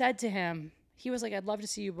I said to him, he was like, I'd love to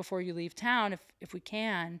see you before you leave town if we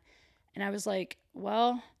can. And I was like,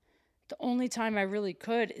 well, the only time I really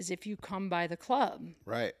could is if you come by the club.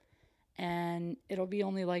 Right. And it'll be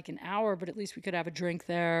only like an hour, but at least we could have a drink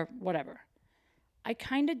there, whatever. I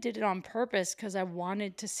kind of did it on purpose because I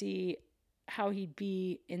wanted to see how he'd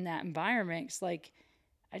be in that environment. 'Cause, like,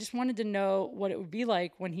 I just wanted to know what it would be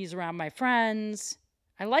like when he's around my friends.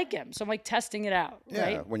 I like him, so I'm like testing it out,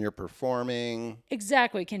 right? Yeah, when you're performing.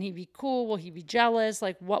 Exactly. Can he be cool? Will he be jealous?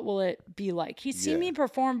 Like, what will it be like? He's seen me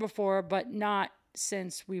perform before, but not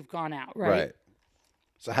since we've gone out, right?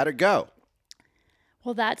 So how'd it go?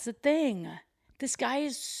 Well, that's the thing. This guy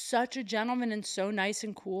is such a gentleman and so nice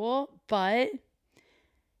and cool, but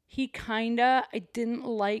he I didn't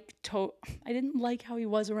like how he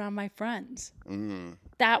was around my friends.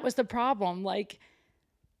 That was the problem. Like,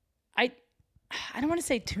 I don't want to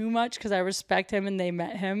say too much because I respect him and they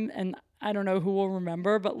met him and I don't know who will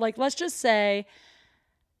remember, but like, let's just say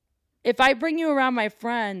if I bring you around my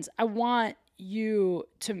friends, I want you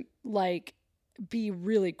to like be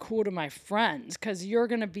really cool to my friends because you're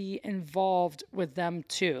going to be involved with them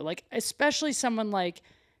too. Like, especially someone like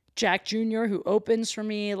Jack Jr. who opens for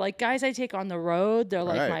me, like guys I take on the road, they're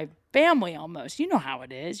like my family almost. You know how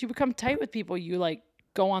it is. You become tight with people you like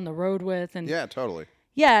go on the road with. And yeah, totally.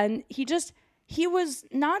 Yeah. And he was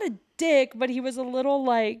not a dick, but he was a little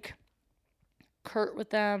like curt with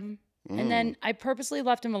them. And then I purposely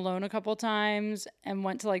left him alone a couple times and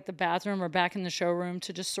went to like the bathroom or back in the showroom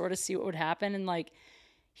to just sort of see what would happen. And like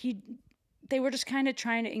they were just kind of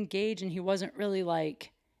trying to engage and he wasn't really like,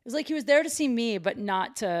 it was like he was there to see me, but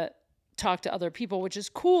not to talk to other people, which is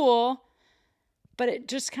cool. But it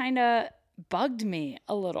just kind of bugged me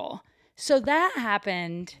a little. So that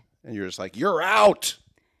happened. And you're just like, you're out.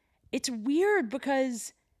 It's weird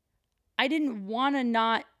because I didn't want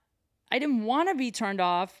to be turned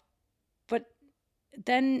off, but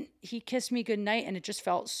then he kissed me goodnight and it just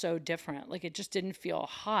felt so different. Like it just didn't feel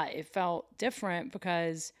hot. It felt different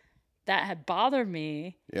because that had bothered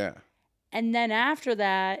me. Yeah. And then after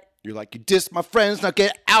that, you're like, you dissed my friends, now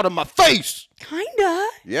get out of my face. Kinda.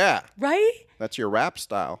 Yeah. Right? That's your rap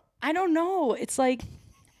style. I don't know. It's like,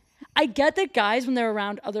 I get that guys, when they're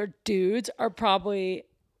around other dudes, are probably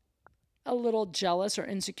a little jealous or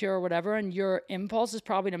insecure or whatever, and your impulse is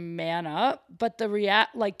probably to man up. But the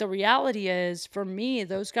reality is, for me,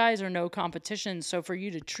 those guys are no competition. So for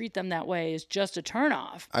you to treat them that way is just a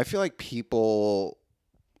turnoff. I feel like people,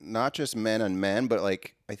 not just men on men, but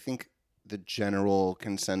like I think the general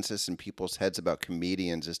consensus in people's heads about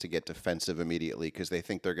comedians is to get defensive immediately because they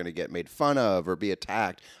think they're going to get made fun of or be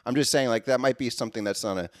attacked. I'm just saying, like, that might be something that's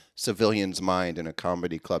on a civilian's mind in a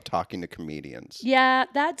comedy club talking to comedians. Yeah,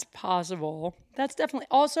 that's possible. That's definitely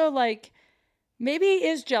also like, maybe he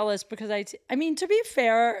is jealous because I mean, to be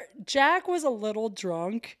fair, Jack was a little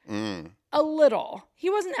drunk. A little. He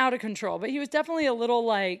wasn't out of control, but he was definitely a little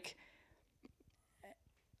like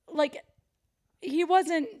he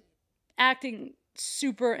wasn't acting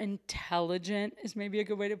super intelligent is maybe a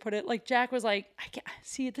good way to put it. Like Jack was like, I can't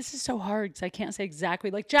see it. This is so hard because I can't say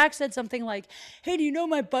exactly. Like Jack said something like, hey, do you know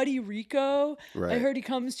my buddy Rico? Right. I heard he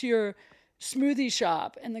comes to your smoothie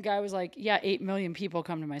shop. And the guy was like, yeah, 8 million people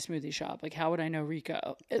come to my smoothie shop. Like, how would I know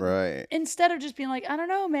Rico? Right. Instead of just being like, I don't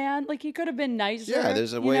know, man. Like he could have been nicer. Yeah,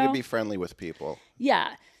 there's a way to be friendly with people.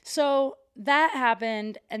 Yeah. So that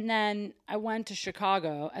happened. And then I went to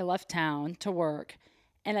Chicago. I left town to work.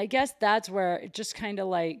 And I guess that's where it just kind of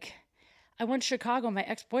like, I went to Chicago. My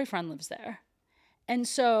ex-boyfriend lives there. And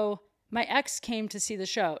so my ex came to see the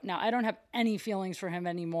show. Now, I don't have any feelings for him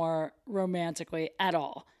anymore romantically at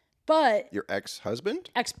all. But your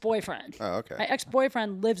ex-husband? Ex-boyfriend. Oh, okay. My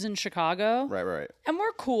ex-boyfriend lives in Chicago. Right. And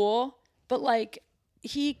we're cool. But like,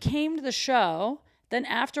 he came to the show. Then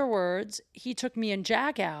afterwards, he took me and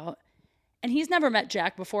Jack out. And he's never met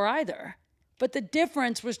Jack before either. But the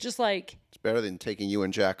difference was just like... It's better than taking you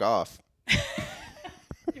and Jack off.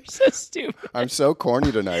 You're so stupid. I'm so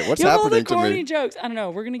corny tonight. What's you have happening all the to corny me? Jokes. I don't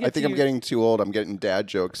know. We're going to get I think I'm getting too old. I'm getting dad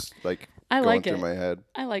jokes like going through my head.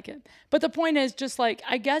 I like it. But the point is just like,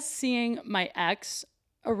 I guess seeing my ex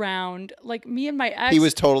around, like me and my ex. He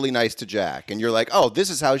was totally nice to Jack. And you're like, oh, this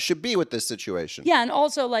is how it should be with this situation. Yeah. And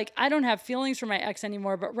also like, I don't have feelings for my ex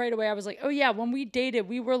anymore. But right away I was like, oh yeah, when we dated,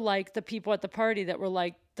 we were like the people at the party that were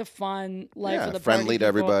like the fun life of the friendly party to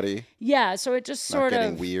people. everybody. Yeah. So it just sort Not of.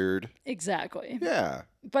 getting weird. Exactly. Yeah.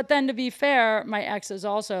 But then to be fair, my ex is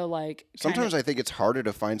also like. Sometimes I think it's harder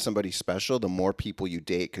to find somebody special the more people you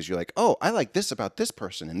date because you're like, oh, I like this about this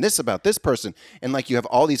person and this about this person. And like you have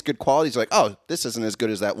all these good qualities like, oh, this isn't as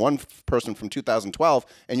good as that one person from 2012.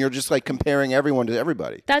 And you're just like comparing everyone to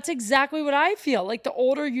everybody. That's exactly what I feel. Like the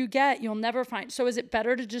older you get, you'll never find. So is it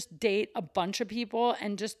better to just date a bunch of people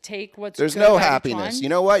and just take what's There's good no about each happiness. one? You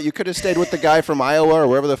know what? You could have stayed with the guy from Iowa or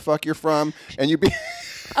wherever the fuck you're from and you'd be...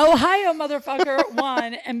 Ohio, motherfucker,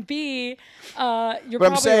 one, and B, you're But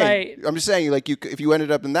probably right. I'm just saying, like, if you ended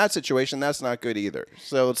up in that situation, that's not good either.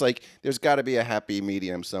 So it's like there's got to be a happy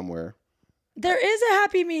medium somewhere. There is a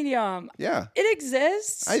happy medium. Yeah, it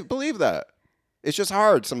exists. I believe that. It's just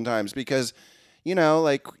hard sometimes because, you know,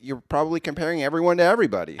 like you're probably comparing everyone to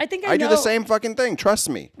everybody. I think I do know. the same fucking thing. Trust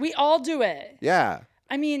me. We all do it. Yeah.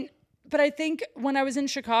 I mean. But I think when I was in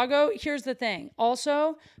Chicago, here's the thing.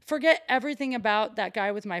 Also, forget everything about that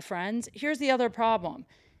guy with my friends. Here's the other problem.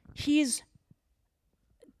 This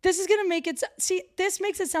is going to make it, see, this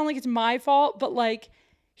makes it sound like it's my fault, but like,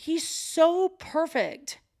 he's so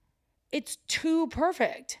perfect. It's too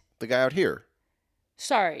perfect. The guy out here.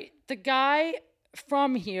 Sorry. The guy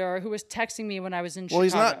from here who was texting me when I was in Chicago. Well,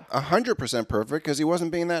 he's not 100% perfect because he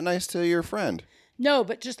wasn't being that nice to your friend. No,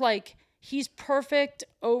 but just like, he's perfect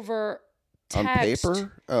over text. On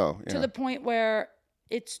paper? Oh, yeah. To the point where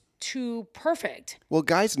it's too perfect. Well,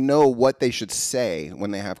 guys know what they should say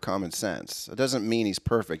when they have common sense. It doesn't mean he's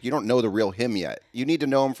perfect. You don't know the real him yet. You need to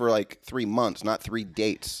know him for like 3 months, not 3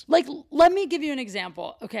 dates. Like, let me give you an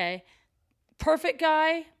example, okay? Perfect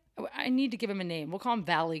guy, I need to give him a name. We'll call him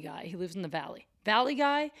Valley Guy. He lives in the Valley. Valley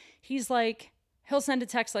Guy, he's like, he'll send a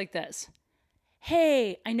text like this.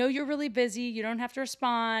 Hey, I know you're really busy. You don't have to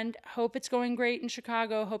respond. Hope it's going great in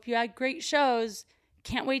Chicago. Hope you had great shows.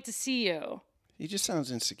 Can't wait to see you. He just sounds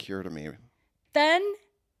insecure to me. Then,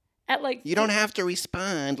 at like... You don't have to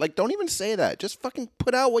respond. Like, don't even say that. Just fucking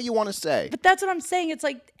put out what you want to say. But that's what I'm saying. It's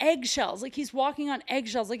like eggshells. Like he's walking on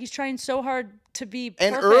eggshells. Like he's trying so hard to be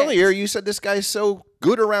perfect. And earlier you said this guy's so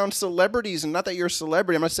good around celebrities, and not that you're a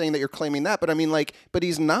celebrity. I'm not saying that you're claiming that, but I mean, like, but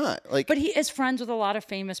he's not. Like, but he is friends with a lot of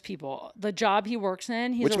famous people. The job he works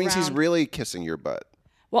in, which means he's really kissing your butt.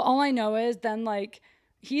 Well, all I know is then like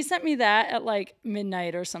he sent me that at like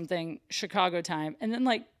midnight or something Chicago time, and then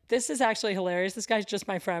like this is actually hilarious. This guy's just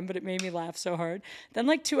my friend, but it made me laugh so hard. Then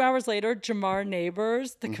like 2 hours later, Jamar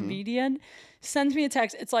Neighbors, the comedian, sends me a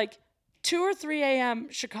text. It's like 2 or 3 a.m.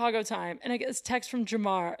 Chicago time, and I get this text from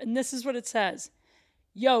Jamar, and this is what it says.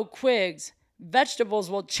 Yo, Quigs, vegetables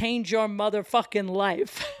will change your motherfucking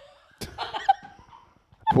life.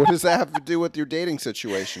 What does that have to do with your dating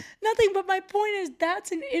situation? Nothing, but my point is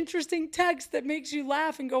that's an interesting text that makes you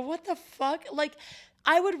laugh and go, what the fuck? Like,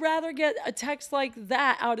 I would rather get a text like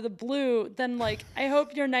that out of the blue than like, I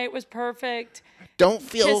hope your night was perfect.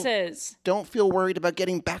 Kisses. Don't feel worried about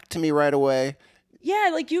getting back to me right away.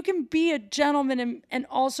 Yeah, like you can be a gentleman and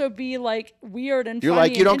also be like weird and You're funny.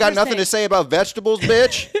 like, you don't got nothing to say about vegetables,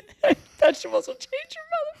 bitch? Vegetables will change your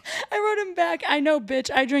mother. I wrote him back. I know,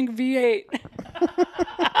 bitch. I drink V8.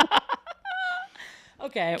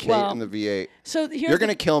 Okay, Kate well. in the V8. So you're going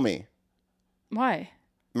to kill me. Why?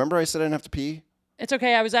 Remember I said I didn't have to pee? It's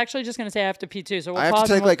okay. I was actually just going to say I have to pee too. So we'll I have pause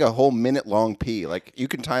to take like a whole minute-long pee. Like, you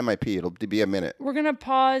can time my pee. It'll be a minute. We're going to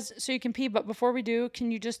pause so you can pee. But before we do,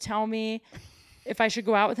 can you just tell me if I should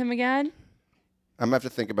go out with him again? I'm going to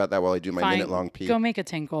have to think about that while I do my minute-long pee. Go make a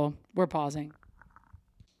tinkle. We're pausing.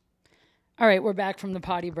 All right, we're back from the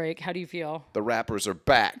potty break. How do you feel? The rappers are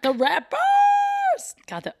back. The rappers!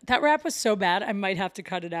 God, that rap was so bad, I might have to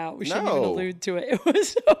cut it out. We shouldn't even allude to it. It was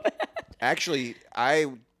so bad. Actually, I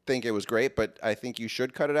think it was great, but I think you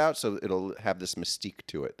should cut it out so it'll have this mystique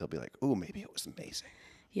to it. They'll be like, ooh, maybe it was amazing.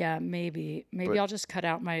 Yeah, maybe. Maybe I'll just cut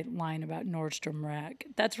out my line about Nordstrom Rack.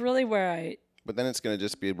 That's really where But then it's going to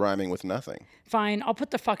just be rhyming with nothing. Fine, I'll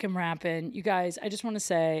put the fucking rap in. You guys, I just want to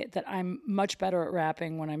say that I'm much better at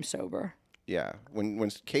rapping when I'm sober. Yeah.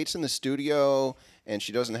 When Kate's in the studio and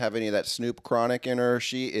she doesn't have any of that Snoop Chronic in her,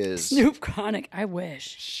 she is... Snoop Chronic, I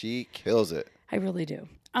wish. She kills it. I really do.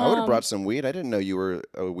 I would have brought some weed. I didn't know you were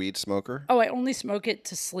a weed smoker. Oh, I only smoke it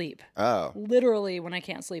to sleep. Oh. Literally when I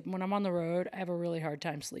can't sleep. When I'm on the road, I have a really hard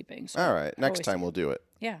time sleeping. So all right. Next time we'll do it.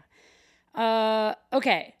 Yeah.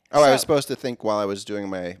 Okay. Oh, I was supposed to think while I was doing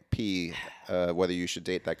my pee whether you should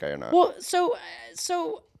date that guy or not. Well,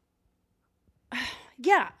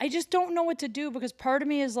 yeah, I just don't know what to do because part of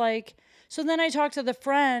me is like, so then I talked to the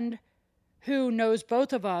friend who knows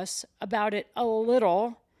both of us about it a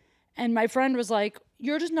little. And my friend was like,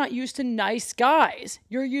 you're just not used to nice guys.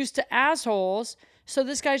 You're used to assholes. So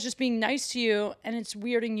this guy's just being nice to you and it's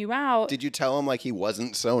weirding you out. Did you tell him like he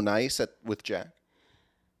wasn't so nice with Jack?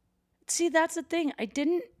 See, that's the thing. I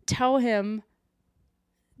didn't tell him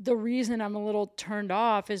the reason I'm a little turned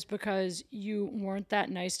off is because you weren't that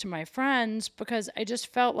nice to my friends, because I just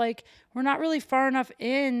felt like we're not really far enough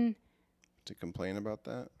in to complain about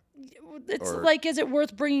that. It's like, is it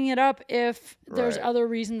worth bringing it up if there's other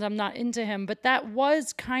reasons I'm not into him? But that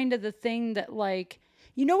was kind of the thing that, like,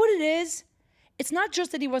 you know what it is? It's not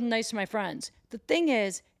just that he wasn't nice to my friends. The thing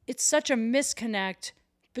is, it's such a misconnect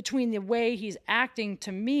between the way he's acting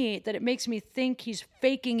to me that it makes me think he's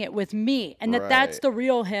faking it with me and that that's the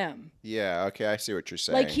real him. Yeah, okay, I see what you're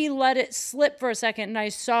saying. Like, he let it slip for a second and I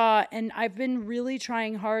saw, and I've been really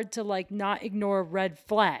trying hard to, like, not ignore red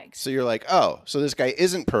flags. So you're like, oh, so this guy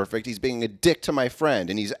isn't perfect. He's being a dick to my friend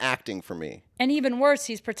and he's acting for me. And even worse,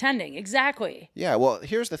 he's pretending. Exactly. Yeah, well,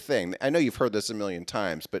 here's the thing. I know you've heard this a million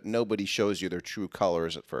times, but nobody shows you their true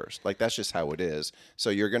colors at first. Like, that's just how it is. So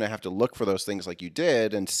you're going to have to look for those things like you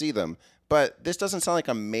did and see them. But this doesn't sound like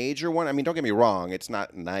a major one. I mean, don't get me wrong. It's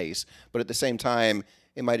not nice. But at the same time,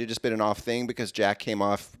 it might have just been an off thing because Jack came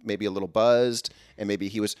off maybe a little buzzed and maybe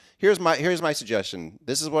he was... Here's my suggestion.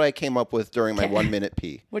 This is what I came up with during my 1 minute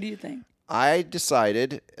pee. What do you think? I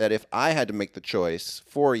decided that if I had to make the choice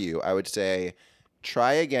for you, I would say,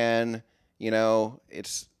 try again. You know,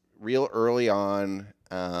 it's real early on.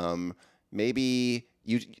 Maybe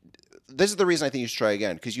you... This is the reason I think you should try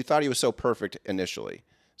again, because you thought he was so perfect initially.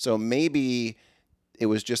 So maybe it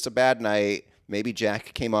was just a bad night. Maybe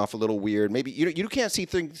Jack came off a little weird. Maybe you can't see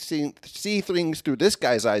things through this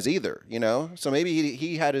guy's eyes either, you know? So maybe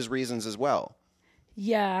he had his reasons as well.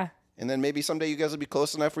 Yeah. And then maybe someday you guys will be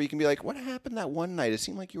close enough where you can be like, what happened that one night? It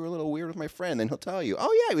seemed like you were a little weird with my friend. Then he'll tell you,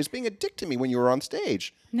 oh, yeah, he was being a dick to me when you were on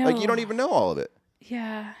stage. No. Like, you don't even know all of it.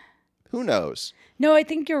 Yeah. Who knows? No, I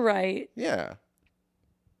think you're right. Yeah.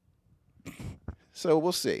 So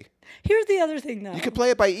we'll see. Here's the other thing, though. You could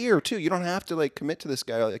play it by ear, too. You don't have to, like, commit to this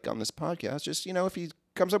guy, like, on this podcast. Just, you know, if he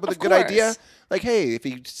comes up with a good idea, like, hey, if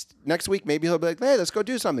he next week, maybe he'll be like, hey, let's go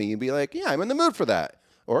do something. You'd be like, yeah, I'm in the mood for that.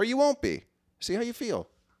 Or you won't be. See how you feel.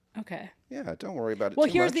 Okay. Yeah, don't worry about it Well,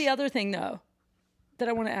 too here's much. the other thing, though, that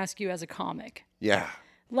I want to ask you as a comic. Yeah.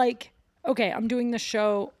 Like, okay, I'm doing the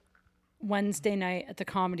show Wednesday night at the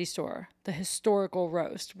Comedy Store, the historical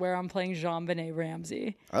roast, where I'm playing JonBenet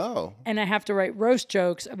Ramsey. Oh. And I have to write roast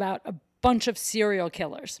jokes about a bunch of serial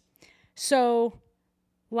killers. So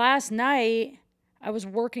last night, I was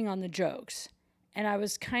working on the jokes, and I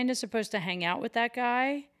was kind of supposed to hang out with that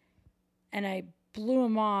guy, and I blew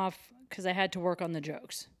him off because I had to work on the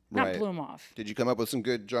jokes. Not blew him off. Did you come up with some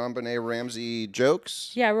good JonBenet Ramsey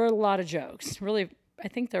jokes? Yeah, I wrote a lot of jokes. Really, I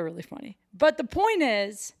think they're really funny. But the point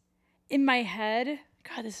is, in my head,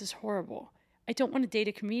 God, this is horrible. I don't want to date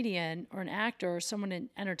a comedian or an actor or someone in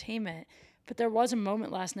entertainment. But there was a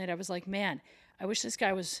moment last night I was like, man, I wish this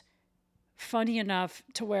guy was funny enough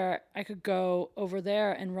to where I could go over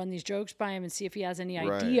there and run these jokes by him and see if he has any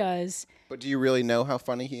ideas. But do you really know how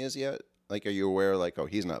funny he is yet? Like, are you aware, like, oh,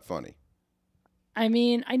 he's not funny? I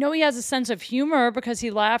mean, I know he has a sense of humor because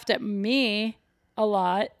he laughed at me a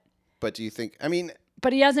lot. But do you think, I mean...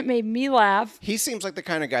 But he hasn't made me laugh. He seems like the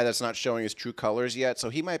kind of guy that's not showing his true colors yet, so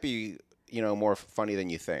he might be, you know, more funny than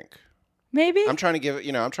you think. Maybe. I'm trying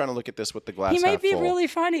to look at this with the glass half full. He might be really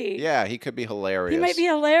funny. Yeah, he could be hilarious. He might be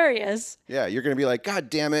hilarious. Yeah, you're going to be like, God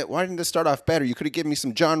damn it, why didn't this start off better? You could have given me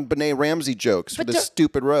some JonBenet Ramsey jokes for this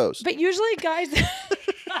stupid roast. But usually guys...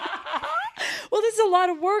 Well, this is a lot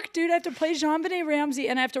of work, dude. I have to play JonBenet Ramsey,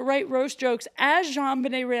 and I have to write roast jokes as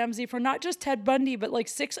JonBenet Ramsey for not just Ted Bundy, but like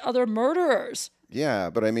 6 other murderers. Yeah,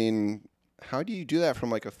 but I mean, how do you do that from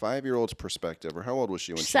like a 5-year-old's perspective? Or how old was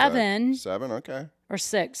she when 7. she died? 7, okay. Or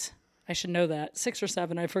 6. I should know that. 6 or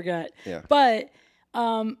 7, I forget. Yeah. But,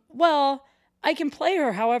 well, I can play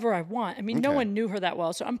her however I want. I mean, no one knew her that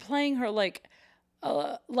well, so I'm playing her like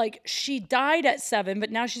like she died at 7,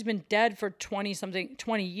 but now she's been dead for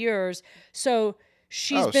 20 years. So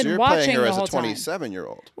she's been you're watching playing her the as whole a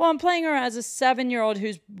 27-year-old. Well, I'm playing her as a 7-year-old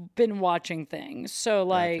who's been watching things. So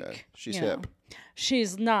like, Okay. She's hip.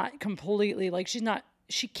 She's not completely like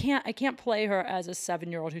I can't play her as a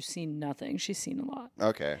 7-year-old who's seen nothing. She's seen a lot.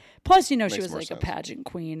 Okay. Plus, she was more like sense. a pageant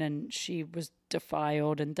queen and she was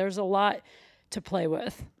defiled and there's a lot to play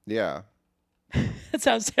with. Yeah. That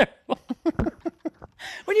sounds terrible.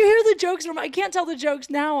 When you hear the jokes I can't tell the jokes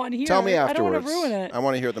now on here. Tell me afterwards. I don't want to ruin it. I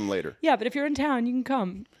want to hear them later. Yeah, but if you're in town, you can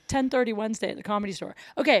come 10:30 Wednesday at the Comedy Store.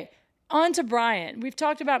 Okay, on to Brian. We've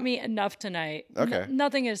talked about me enough tonight. Okay.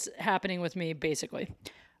 Nothing is happening with me, basically.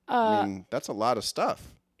 I mean, that's a lot of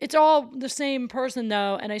stuff. It's all the same person,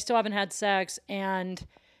 though, and I still haven't had sex, and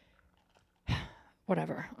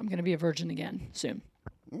whatever. I'm going to be a virgin again soon.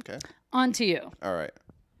 Okay. On to you. All right.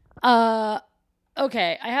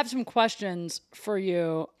 Okay, I have some questions for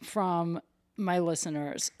you from my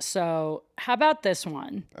listeners. So how about this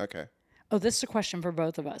one? Okay. Oh, this is a question for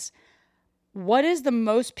both of us. What is the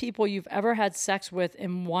most people you've ever had sex with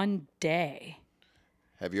in one day?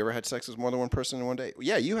 Have you ever had sex with more than one person in one day?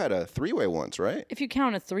 Yeah, you had a 3-way once, right? If you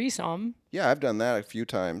count a threesome. Yeah, I've done that a few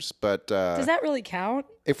times, but... does that really count?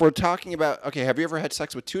 If we're talking about... Okay, have you ever had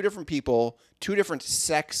sex with 2 different people, 2 different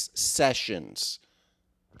sex sessions?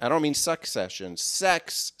 I don't mean sex sessions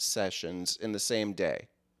in the same day.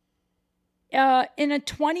 In a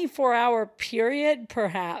 24-hour period,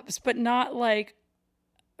 perhaps, but not like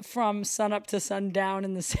from sunup to sundown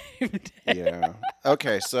in the same day. Yeah.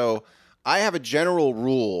 Okay, so I have a general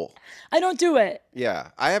rule. I don't do it. Yeah,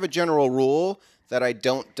 I have a general rule that I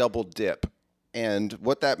don't double dip. And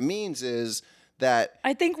what that means is that...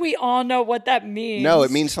 I think we all know what that means. No, it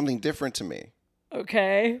means something different to me.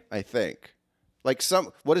 Okay. I think. Like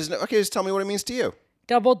okay, just tell me what it means to you.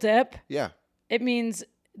 Double dip? Yeah. It means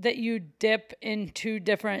that you dip in 2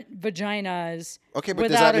 different vaginas okay, but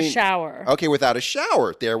without does that mean, a shower. Okay, without a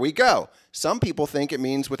shower. There we go. Some people think it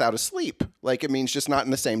means without a sleep. Like it means just not in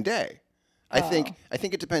the same day. I think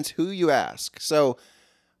it depends who you ask. So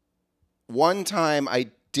one time I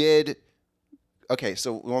did... Okay,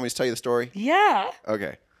 so you want me to tell you the story? Yeah.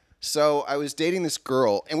 Okay. So I was dating this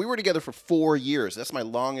girl, and we were together for 4 years. That's my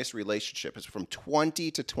longest relationship. It's from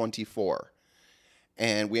 20 to 24.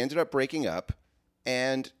 And we ended up breaking up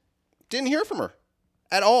and didn't hear from her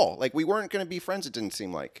at all. Like, we weren't going to be friends, it didn't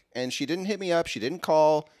seem like. And she didn't hit me up. She didn't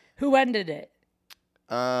call. Who ended it?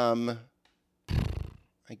 I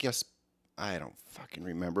guess, I don't fucking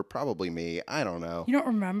remember. Probably me. I don't know. You don't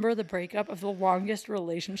remember the breakup of the longest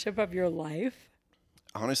relationship of your life?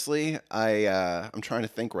 Honestly, I'm trying to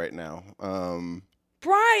think right now.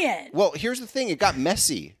 Brian! Well, here's the thing. It got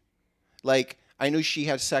messy. Like, I knew she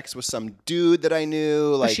had sex with some dude that I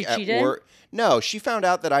knew. Like, she at cheated? work. No, she found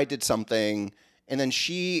out that I did something, and then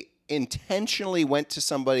she intentionally went to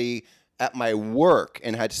somebody at my work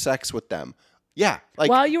and had sex with them. Yeah. Like,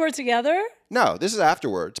 while you were together? No, this is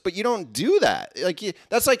afterwards. But you don't do that. Like,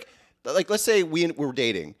 that's like let's say we were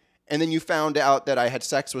dating. And then you found out that I had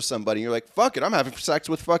sex with somebody. And you're like, fuck it, I'm having sex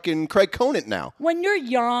with fucking Craig Conant now. When you're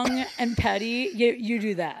young and petty, you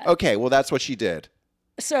do that. Okay, well, that's what she did.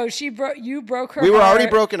 So you broke her We were heart, already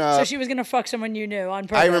broken up. So she was going to fuck someone you knew on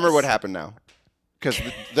purpose. I remember what happened now. Because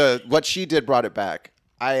what she did brought it back.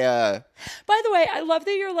 By the way, I love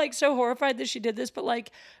that you're like so horrified that she did this, but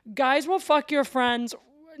like guys will fuck your friends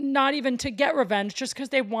not even to get revenge, just because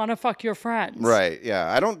they want to fuck your friends. Right, yeah.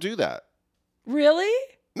 I don't do that. Really?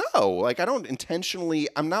 No, like I don't intentionally.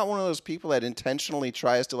 I'm not one of those people that intentionally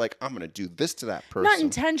tries to like, I'm going to do this to that person. Not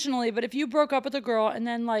intentionally, but if you broke up with a girl and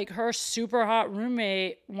then like her super hot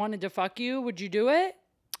roommate wanted to fuck you, would you do it?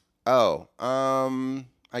 Oh,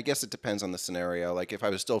 I guess it depends on the scenario. Like if I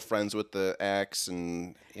was still friends with the ex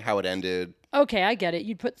and how it ended. Okay, I get it.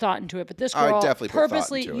 You'd put thought into it, but this girl I definitely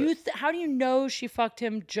purposely. Put thought into it. How do you know she fucked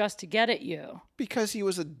him just to get at you? Because he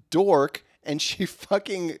was a dork, and she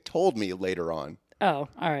fucking told me later on. Oh,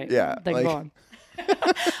 all right. Yeah, Then go on. I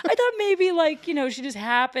thought maybe like, she just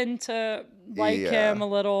happened to like him a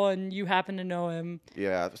little and you happen to know him.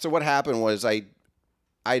 Yeah. So what happened was I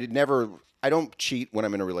don't cheat when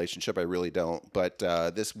I'm in a relationship. I really don't. But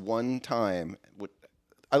this one time,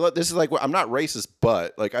 this is like, I'm not racist,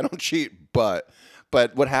 but like I don't cheat, but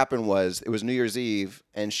what happened was it was New Year's Eve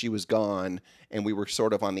and she was gone and we were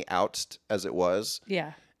sort of on the outs as it was.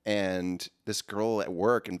 Yeah. And this girl at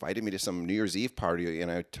work invited me to some New Year's Eve party, and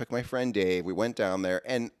I took my friend Dave. We went down there,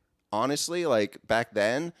 and honestly, like back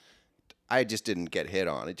then, I just didn't get hit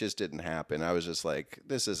on. It just didn't happen. I was just like,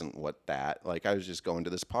 this isn't what that. Like I was just going to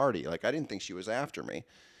this party. Like I didn't think she was after me.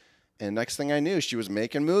 And next thing I knew, she was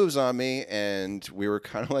making moves on me, and we were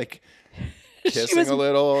kind of like kissing a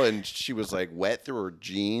little, and she was like wet through her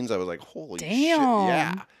jeans. I was like, holy shit.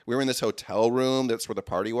 Yeah. We were in this hotel room. That's where the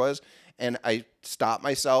party was. And I stopped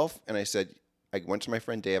myself, and I said, I went to my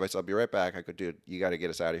friend Dave. I said, I'll be right back. I go, dude, you got to get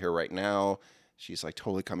us out of here right now. She's like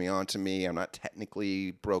totally coming on to me. I'm not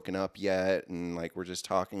technically broken up yet. And like, we're just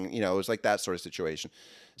talking, it was like that sort of situation.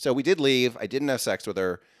 So we did leave. I didn't have sex with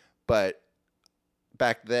her, but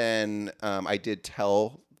back then I did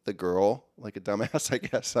tell the girl like a dumbass, I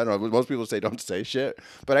guess. I don't know. Most people say don't say shit,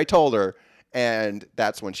 but I told her, and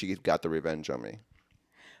that's when she got the revenge on me.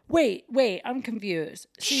 Wait, I'm confused.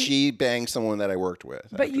 She banged someone that I worked with.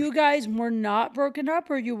 But you guys were not broken up,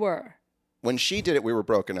 or you were? When she did it, we were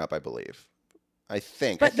broken up, I believe. I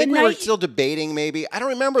think. But I think we were still debating, maybe. I don't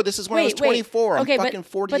remember. This is when I was 24. Okay, I'm fucking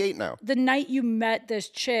 48 now. The night you met this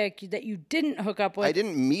chick that you didn't hook up with. I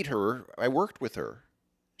didn't meet her. I worked with her.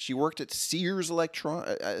 She worked at Sears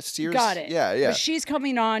Sears. Got it. Yeah. But she's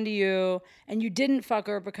coming on to you, and you didn't fuck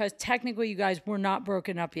her because technically you guys were not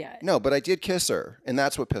broken up yet. No, but I did kiss her, and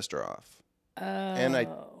that's what pissed her off. Oh. And I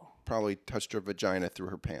probably touched her vagina through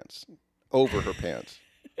her pants, over her pants.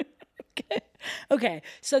 Okay.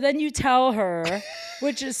 So then you tell her,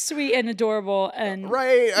 which is sweet and adorable, and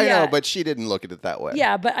right. I know, but she didn't look at it that way.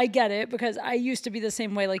 Yeah, but I get it because I used to be the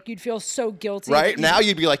same way. Like you'd feel so guilty. Right now,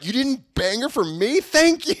 you'd be like, "You didn't bang her for me?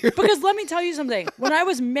 Thank you." Because let me tell you something. When I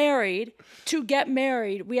was married, to get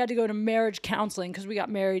married, we had to go to marriage counseling because we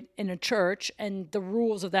got married in a church, and the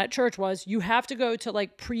rules of that church was you have to go to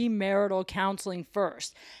like premarital counseling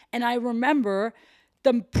first. And I remember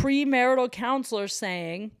the premarital counselor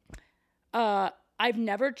saying, I've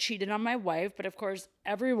never cheated on my wife, but of course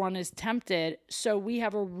everyone is tempted. So we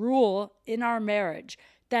have a rule in our marriage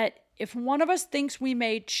that if one of us thinks we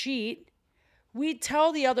may cheat, we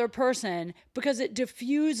tell the other person because it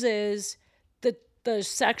diffuses the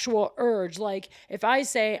sexual urge. Like if I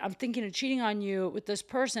say I'm thinking of cheating on you with this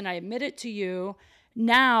person, I admit it to you.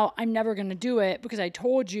 Now I'm never going to do it because I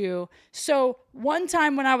told you. So one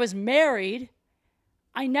time when I was married,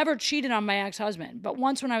 I never cheated on my ex-husband. But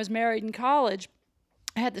once when I was married in college,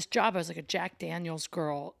 I had this job. I was like a Jack Daniels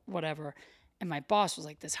girl, whatever. And my boss was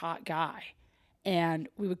like this hot guy. And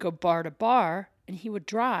we would go bar to bar and he would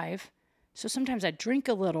drive. So sometimes I'd drink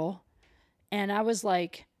a little. And I was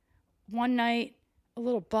like, one night, a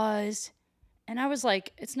little buzzed. And I was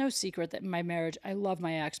like, it's no secret that in my marriage, I love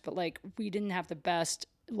my ex, but like we didn't have the best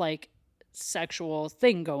like sexual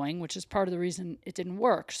thing going, which is part of the reason it didn't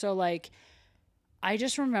work. So like, I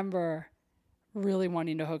just remember really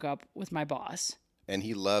wanting to hook up with my boss. And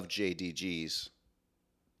he loved JDGs.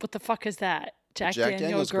 What the fuck is that? Jack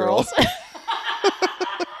Daniels girls.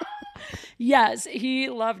 Yes, he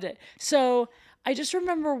loved it. So I just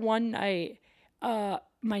remember one night,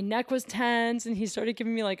 my neck was tense and he started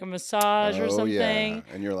giving me like a massage or something. Yeah.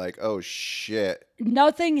 And you're like, oh shit.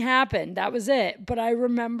 Nothing happened. That was it. But I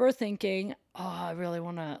remember thinking, oh, I really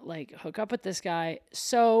want to like hook up with this guy.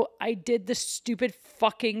 So I did the stupid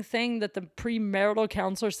fucking thing that the premarital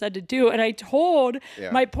counselor said to do. And I told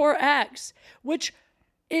my poor ex, which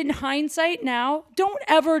in hindsight now, don't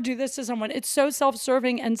ever do this to someone. It's so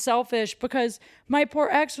self-serving and selfish because my poor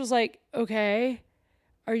ex was like, okay,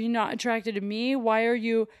 are you not attracted to me? Why are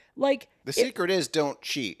you like... The secret is don't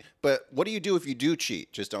cheat. But what do you do if you do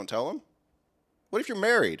cheat? Just don't tell them? What if you're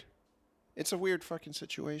married? It's a weird fucking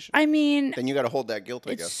situation. I mean... Then you got to hold that guilt,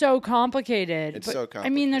 I guess. It's so complicated. It's so complicated. I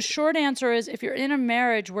mean, the short answer is if you're in a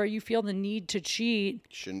marriage where you feel the need to cheat...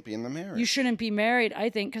 You shouldn't be in the marriage. You shouldn't be married,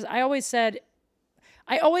 I think. Because I always said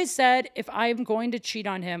if I'm going to cheat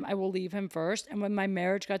on him, I will leave him first. And when my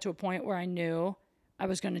marriage got to a point where I knew I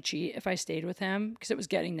was going to cheat if I stayed with him, because it was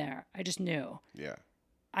getting there. I just knew. Yeah.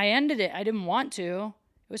 I ended it. I didn't want to.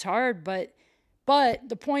 It was hard, but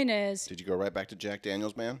the point is... Did you go right back to Jack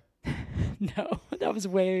Daniels, man? No, that was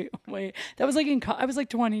way. That was like I was like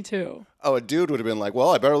 22. Oh, a dude would have been like, well,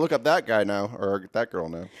 I better look up that guy now, or that girl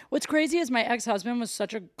now. What's crazy is my ex-husband was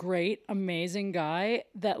such a great, amazing guy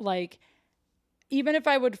that like, even if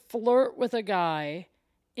I would flirt with a guy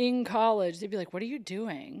in college, they'd be like, what are you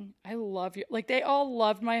doing? I love you. Like they all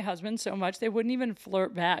loved my husband so much, they wouldn't even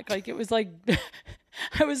flirt back. Like it was like,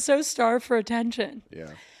 I was so starved for attention. Yeah.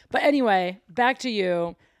 But anyway, back to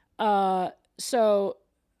you. So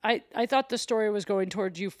I thought the story was going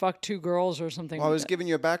towards you fucked two girls or something. Well, I was giving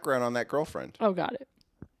you a background on that girlfriend. Oh, got it.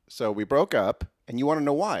 So we broke up, and you want to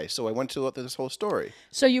know why. So I went to this whole story.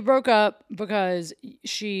 So you broke up because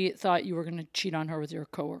she thought you were going to cheat on her with your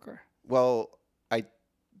coworker. Well, I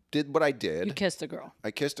did what I did. You kissed a girl. I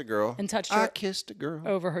kissed a girl. And touched her. I kissed a girl.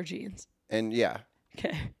 Over her jeans. And yeah.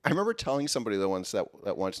 Okay. I remember telling somebody that once,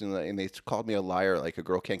 and they called me a liar, like a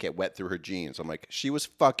girl can't get wet through her jeans. I'm like, she was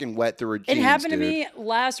fucking wet through her jeans, It happened dude. to me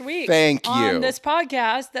last week. Thank you. On this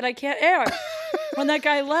podcast that I can't air. When that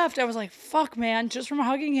guy left, I was like, fuck, man. Just from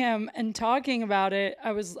hugging him and talking about it,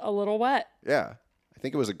 I was a little wet. Yeah. I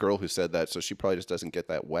think it was a girl who said that, so she probably just doesn't get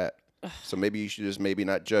that wet. So maybe you should just maybe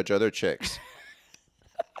not judge other chicks.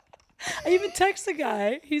 I even texted the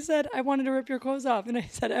guy. He said, I wanted to rip your clothes off. And I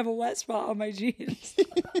said, I have a wet spot on my jeans.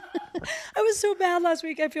 I was so bad last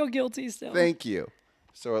week. I feel guilty still. Thank you.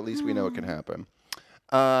 So at least we know it can happen.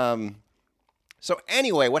 So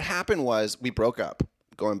anyway, what happened was we broke up,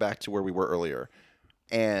 going back to where we were earlier.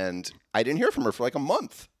 And I didn't hear from her for like a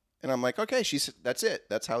month. And I'm like, okay, that's it.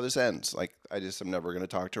 That's how this ends. Like, I just am never going to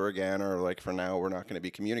talk to her again. Or like, for now, we're not going to be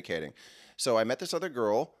communicating. So I met this other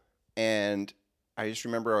girl, and I just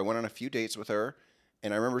remember I went on a few dates with her,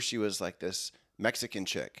 and I remember she was like this Mexican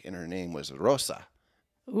chick, and her name was Rosa.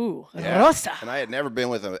 Ooh, yeah. Rosa. And I had never been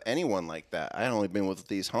with anyone like that. I had only been with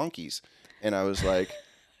these honkies. And I was like,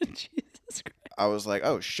 Jesus Christ. I was like,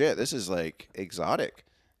 oh shit, this is like exotic.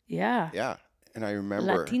 Yeah. Yeah. And I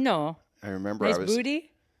remember. Latino. I remember nice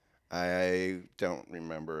booty? I don't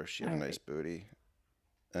remember if she had a nice booty.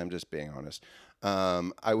 I'm just being honest.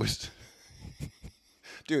 I was.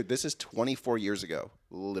 Dude, this is 24 years ago,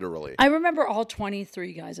 literally. I remember all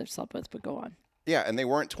 23 guys I've slept with, but go on. Yeah, and they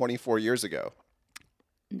weren't 24 years ago.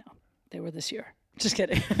 No, they were this year. Just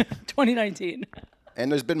kidding. 2019.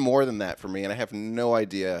 And there's been more than that for me, and I have no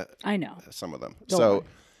idea. I know. Some of them. Don't so worry.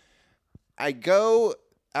 I go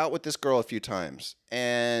out with this girl a few times,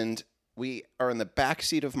 and we are in the back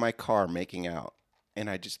seat of my car making out. And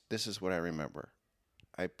this is what I remember.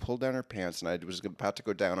 I pulled down her pants, and I was about to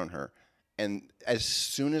go down on her. And as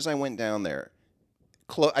soon as I went down there,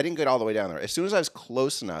 I didn't get all the way down there. As soon as I was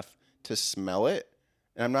close enough to smell it,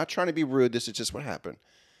 and I'm not trying to be rude, this is just what happened.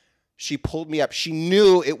 She pulled me up. She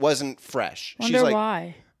knew it wasn't fresh. Wonder She's like,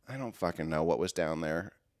 why. I don't fucking know what was down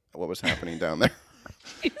there, what was happening down there.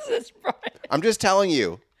 Jesus, Brian. I'm just telling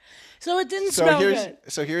you. So it didn't smell good.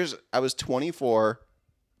 So I was 24.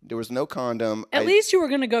 There was no condom. At least you were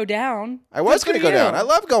going to go down. I was going to go down. I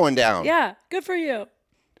love going down. Yeah, good for you.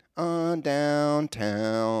 On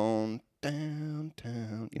downtown.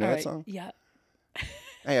 You know that song? Yeah.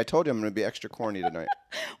 Hey, I told you I'm going to be extra corny tonight.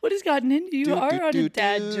 What has gotten into you? You are on a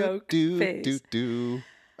dad joke phase.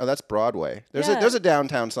 Oh, that's Broadway. There's a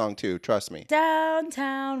downtown song too. Trust me.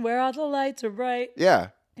 Downtown, where all the lights are bright. Yeah.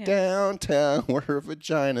 Downtown, where her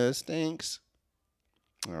vagina stinks.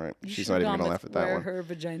 All right. She's not even going to laugh at that one. Where her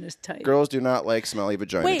vagina's tight. Girls do not like smelly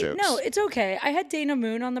vagina jokes. No, it's okay. I had Dana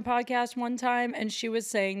Moon on the podcast one time, and she was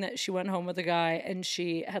saying that she went home with a guy, and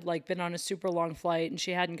she had like been on a super long flight, and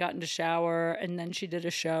she hadn't gotten to shower, and then she did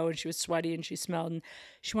a show, and she was sweaty, and she smelled, and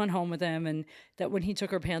she went home with him, and that when he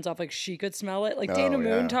took her pants off, like she could smell it. Like Dana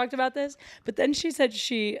Moon talked about this, but then she said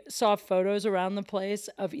she saw photos around the place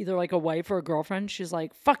of either like a wife or a girlfriend. She's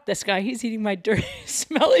like, fuck this guy. He's eating my dirty,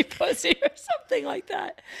 smelly pussy or something like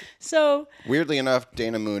that. So weirdly enough,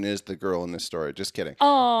 Dana Moon is the girl in this story. Just kidding.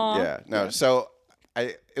 Oh. Yeah. No. So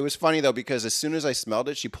it was funny though, because as soon as I smelled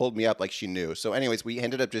it, she pulled me up like she knew. So anyways, we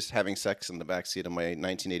ended up just having sex in the backseat of my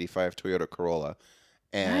 1985 Toyota Corolla.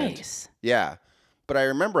 And nice. Yeah. But I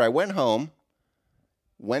remember I went home,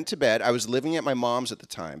 went to bed. I was living at my mom's at the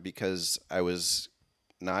time because I was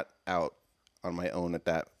not out on my own at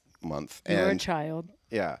that month. You were a child.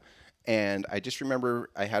 Yeah. And I just remember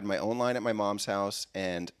I had my own line at my mom's house,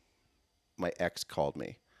 and my ex called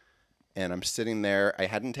me. And I'm sitting there. I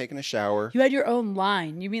hadn't taken a shower. You had your own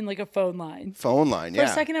line. You mean like a phone line? Phone line, yeah.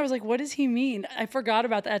 For a second, I was like, what does he mean? I forgot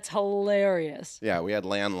about that. That's hilarious. Yeah, we had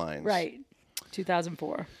landlines. Right.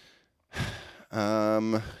 2004.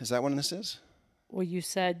 Is that when this is? Well, you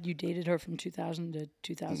said you dated her from 2000 to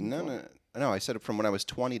 2004. No, I said it from when I was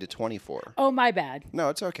 20 to 24. Oh, my bad. No,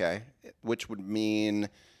 it's okay. Which would mean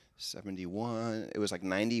 71. It was like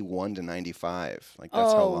 91 to 95. Like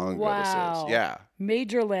that's how long ago this is. Yeah.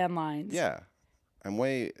 Major landlines. Yeah. I'm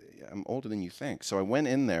older than you think. So I went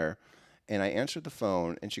in there and I answered the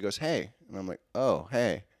phone and she goes, "Hey." And I'm like, "Oh,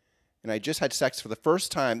 hey." And I just had sex for the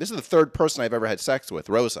first time. This is the third person I've ever had sex with,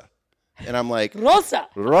 Rosa. And I'm like, Rosa.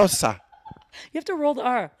 You have to roll the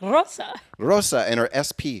R. Rosa and her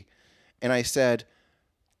SP. And I said,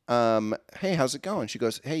 "Hey, how's it going?" She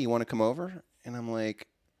goes, "Hey, you want to come over?" And I'm like,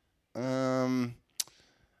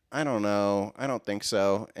 I don't know. I don't think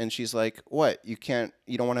so. And she's like, "What? You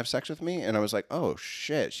don't want to have sex with me?" And I was like, "Oh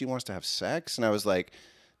shit, she wants to have sex?" And I was like,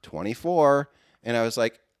 24. And I was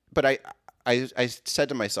like, but I said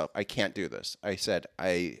to myself, I can't do this. I said,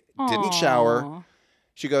 I didn't shower.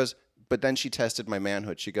 She goes, But then she tested my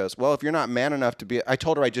manhood. She goes, well, if you're not man enough to be... I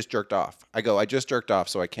told her I just jerked off. I go, I just jerked off,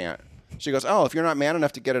 so I can't. She goes, oh, if you're not man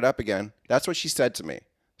enough to get it up again. That's what she said to me.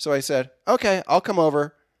 So I said, okay, I'll come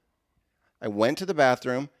over. I went to the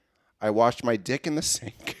bathroom. I washed my dick in the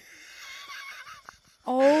sink.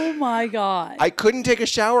 Oh, my God. I couldn't take a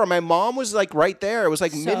shower. My mom was like right there. It was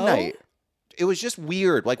like midnight. It was just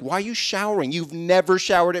weird. Like, why are you showering? You've never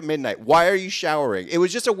showered at midnight. Why are you showering? It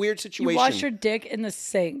was just a weird situation. You washed your dick in the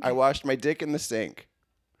sink. I washed my dick in the sink.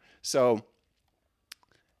 So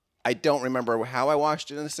I don't remember how I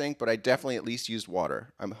washed it in the sink, but I definitely at least used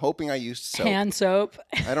water. I'm hoping I used soap. Hand soap.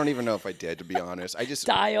 I don't even know if I did, to be honest. I just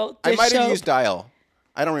Dial. I might have soap. used Dial.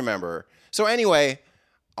 I don't remember. So anyway,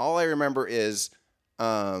 all I remember is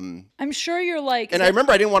I'm sure you're like... And I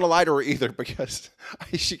remember I didn't want to lie to her either because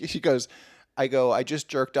she goes, I just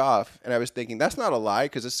jerked off. And I was thinking, that's not a lie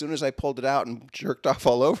because as soon as I pulled it out and jerked off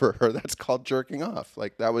all over her, that's called jerking off.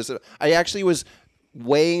 Like that was, I actually was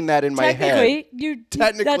weighing that in my head.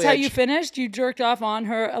 Technically, that's how you finished? You jerked off on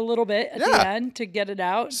her a little bit at the end to get it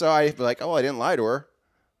out? So I like, oh, I didn't lie to her.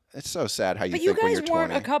 It's so sad how you think when you're 20. But you guys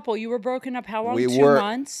weren't a couple. You were broken up how long? We 2 were,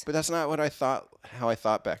 months? But that's not what I thought, how I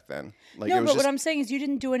thought back then. Like, no, but what I'm saying is you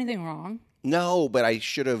didn't do anything wrong. No, but I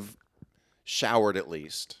should have showered at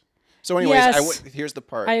least. So anyways, here's the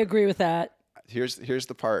part. I agree with that. Here's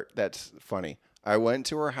the part that's funny. I went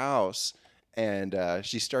to her house and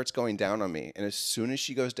she starts going down on me. And as soon as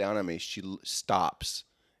she goes down on me, she stops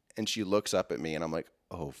and she looks up at me and I'm like,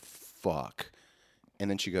 oh, fuck. And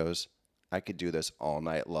then she goes, I could do this all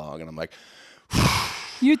night long. And I'm like,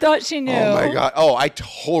 you thought she knew. Oh my God. Oh, I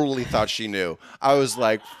totally thought she knew. I was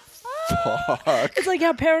like, fuck. It's like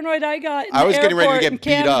how paranoid I got. I was getting ready to get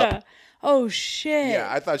beat up. Oh, shit. Yeah,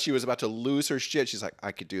 I thought she was about to lose her shit. She's like,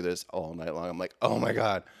 I could do this all night long. I'm like, oh my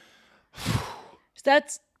God.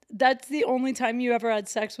 That's the only time you ever had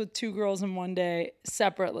sex with 2 girls in one day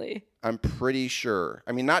separately. I'm pretty sure.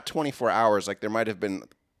 I mean, not 24 hours. Like there might have been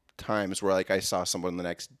times where like I saw someone the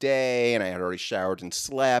next day and I had already showered and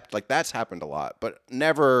slept. Like that's happened a lot, but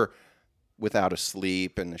never without a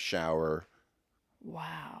sleep and a shower.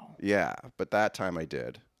 Wow. Yeah, but that time I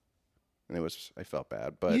did. And I felt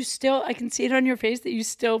bad, but I can see it on your face that you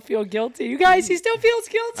still feel guilty. You guys, he still feels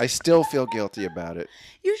guilty. I still feel guilty about it.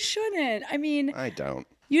 You shouldn't. I mean, I don't.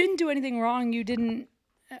 You didn't do anything wrong. You didn't.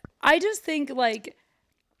 I just think like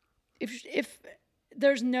if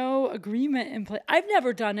there's no agreement in place, I've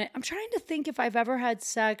never done it. I'm trying to think if I've ever had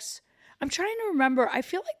sex. I'm trying to remember. I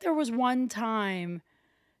feel like there was one time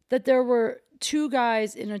that there were 2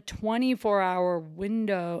 guys in a 24-hour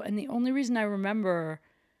window, and the only reason I remember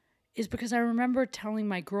is because I remember telling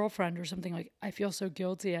my girlfriend or something like, I feel so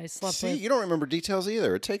guilty I slept with. See, you don't remember details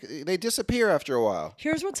either. They disappear after a while.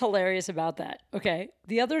 Here's what's hilarious about that. Okay.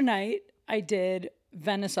 The other night, I did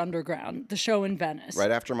Venice Underground, the show in Venice.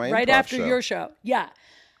 Right after my Right improv after show. your show. Yeah.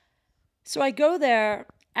 So I go there.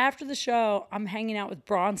 After the show, I'm hanging out with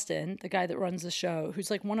Bronston, the guy that runs the show, who's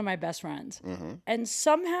like one of my best friends. Mm-hmm. And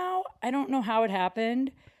somehow, I don't know how it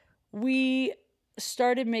happened, we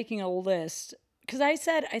started making a list. Because I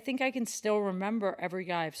said, I think I can still remember every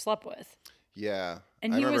guy I've slept with. Yeah.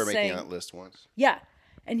 And I he remember was making saying, that list once. Yeah.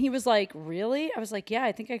 And he was like, really? I was like, yeah,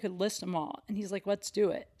 I think I could list them all. And he's like, let's do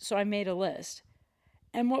it. So I made a list.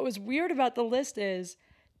 And what was weird about the list is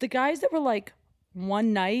the guys that were like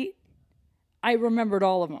one night, I remembered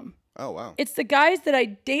all of them. Oh, wow. It's the guys that I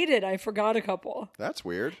dated, I forgot a couple. That's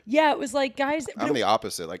weird. Yeah, it was like guys. I'm the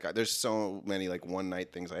opposite. Like, there's so many like one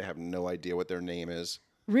night things I have no idea what their name is.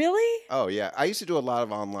 Really? Oh, yeah. I used to do a lot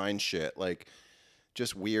of online shit, like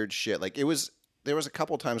just weird shit. Like there was a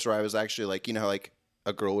couple times where I was actually like, you know, like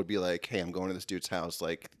a girl would be like, hey, I'm going to this dude's house.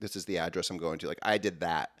 Like, this is the address I'm going to. Like, I did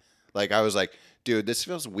that. Like, I was like, dude, this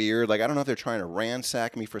feels weird. Like, I don't know if they're trying to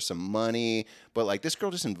ransack me for some money, but like this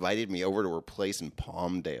girl just invited me over to her place in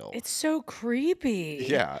Palmdale. It's so creepy.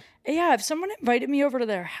 Yeah. Yeah, if someone invited me over to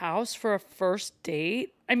their house for a first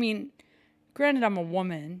date, I mean, granted I'm a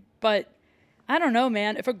woman, but I don't know,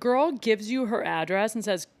 man. If a girl gives you her address and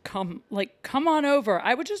says, come on over,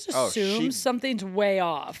 I would just assume something's way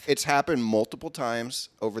off. It's happened multiple times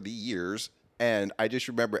over the years. And I just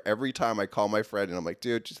remember every time I call my friend and I'm like,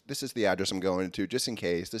 dude, this is the address I'm going to, just in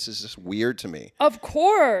case. This is just weird to me. Of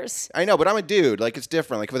course. I know, but I'm a dude. Like, it's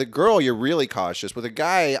different. Like, with a girl, you're really cautious. With a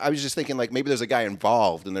guy, I was just thinking, like, maybe there's a guy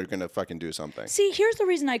involved and they're going to fucking do something. See, here's the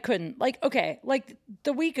reason I couldn't. Like, okay, like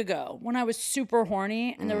the week ago when I was super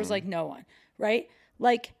horny and there was like no one, right?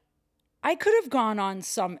 Like, I could have gone on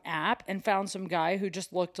some app and found some guy who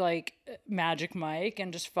just looked like Magic Mike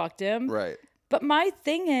and just fucked him. Right. But my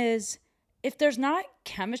thing is, if there's not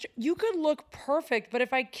chemistry, you could look perfect, but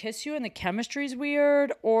if I kiss you and the chemistry's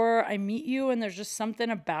weird, or I meet you and there's just something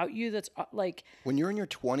about you that's like... When you're in your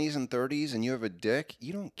 20s and 30s and you have a dick,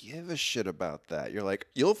 you don't give a shit about that. You're like,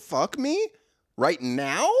 you'll fuck me right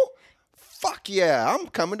now? Fuck yeah, I'm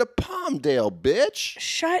coming to Palmdale, bitch.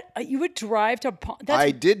 You would drive to I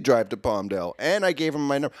did drive to Palmdale, and I gave him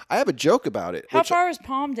my number. I have a joke about it. How far is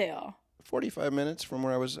Palmdale? 45 minutes from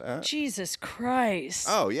where I was at. Jesus Christ.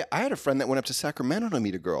 Oh, yeah. I had a friend that went up to Sacramento to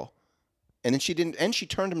meet a girl. And then she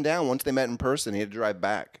turned him down once they met in person. He had to drive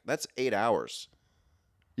back. That's 8 hours.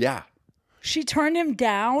 Yeah. She turned him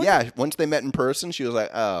down? Yeah. Once they met in person, she was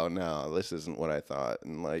like, oh, no, this isn't what I thought.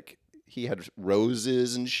 And like, he had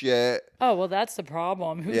roses and shit. Oh, well, that's the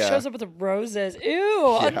problem. Who Yeah. shows up with the roses? Ew,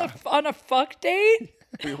 on a fuck date?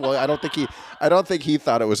 Well, I don't think he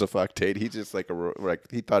thought it was a fuck date. He just like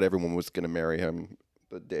he thought everyone was going to marry him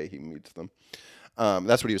the day he meets them.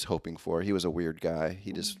 That's what he was hoping for. He was a weird guy.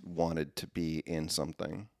 He just wanted to be in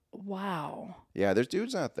something. Wow. Yeah, there's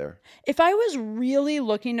dudes out there. If I was really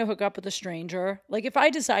looking to hook up with a stranger, like if I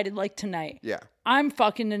decided like tonight, Yeah, I'm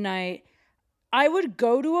fucking tonight, I would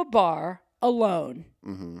go to a bar alone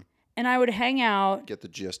and I would hang out. get the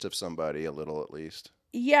gist of somebody a little at least.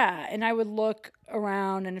 Yeah, and I would look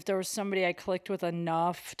around, and if there was somebody I clicked with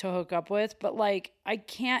enough to hook up with, but like I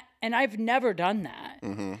can't, and I've never done that.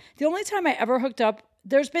 The only time I ever hooked up,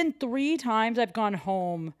 there's been 3 times I've gone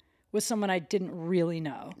home with someone I didn't really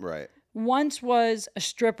know. Right. Once was a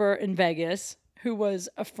stripper in Vegas who was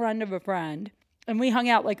a friend of a friend, and we hung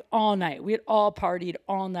out like all night. We had all partied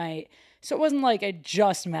all night. So it wasn't like I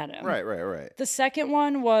just met him. Right. The second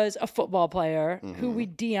one was a football player who we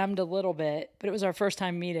DM'd a little bit, but it was our first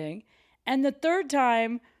time meeting. And the third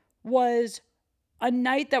time was a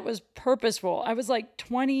night that was purposeful. I was like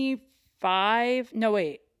 25. No,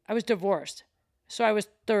 wait. I was divorced. So I was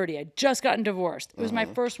 30. I'd just gotten divorced. It was my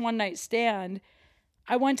first one night stand.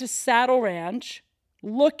 I went to Saddle Ranch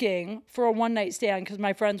looking for a one night stand because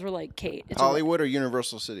my friends were like, Kate. It's Hollywood or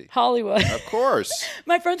Universal City? Hollywood. Of course.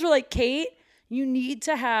 My friends were like, Kate, you need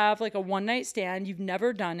to have like a one night stand. You've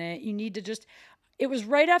never done it. You need to just... It was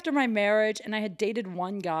right after my marriage, and I had dated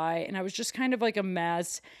one guy, and I was just kind of like a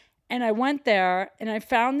mess. And I went there, and I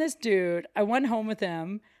found this dude. I went home with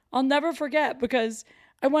him. I'll never forget because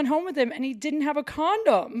I went home with him, and he didn't have a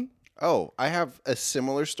condom. Oh, I have a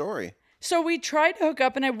similar story. So we tried to hook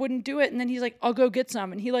up, and I wouldn't do it. And then he's like, I'll go get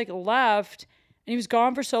some. And he like left, and he was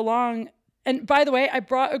gone for so long. And by the way, I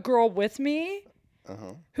brought a girl with me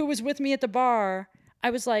who was with me at the bar.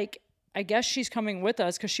 I was like, I guess she's coming with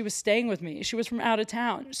us because she was staying with me. She was from out of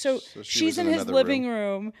town. So she's in his living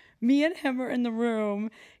room. Me and him are in the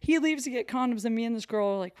room. He leaves to get condoms, and me and this girl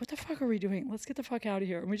are like, what the fuck are we doing? Let's get the fuck out of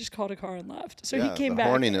here. And we just called a car and left. So he came back.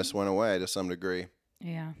 The horniness went away to some degree.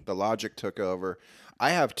 Yeah. The logic took over.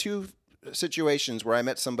 I have 2 situations where I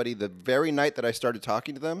met somebody the very night that I started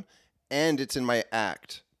talking to them, and it's in my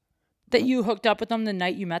act. That you hooked up with them the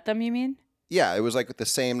night you met them, you mean? Yeah, it was like the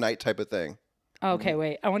same night type of thing. Okay,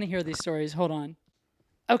 wait. I want to hear these stories. Hold on.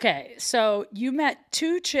 Okay, so you met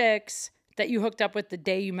 2 chicks that you hooked up with the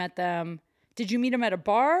day you met them. Did you meet them at a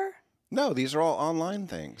bar? No, these are all online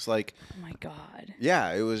things. Like, oh my God.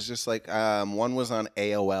 Yeah, it was just like one was on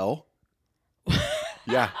AOL.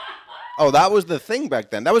 Yeah. Oh, that was the thing back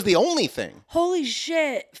then. That was the only thing. Holy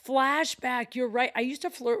shit. Flashback. You're right. I used to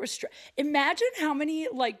flirt with... Imagine how many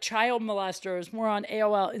like child molesters were on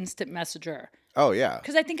AOL Instant Messenger. Oh, yeah.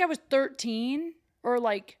 Because I think I was 13 or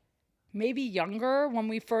like maybe younger when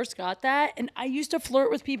we first got that. And I used to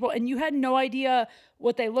flirt with people, and you had no idea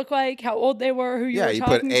what they looked like, how old they were, who you were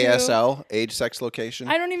talking to. Yeah, you put ASL, age, sex, location.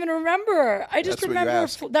 I don't even remember. I just remember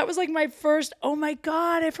that was like my first... Oh my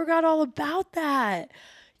God, I forgot all about that.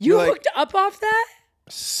 You hooked up off that?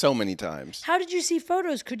 So many times. How did you see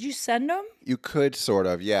photos? Could you send them? You could, sort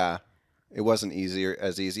of, yeah. It wasn't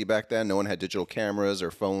as easy back then. No one had digital cameras or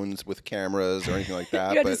phones with cameras or anything like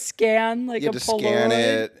that. You had to scan like a Polaroid? You had to scan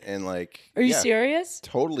it and like... Are you serious?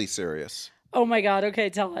 Totally serious. Oh my God. Okay,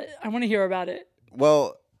 tell it. I want to hear about it.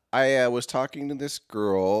 Well, I was talking to this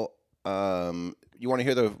girl. You want to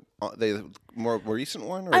hear the more recent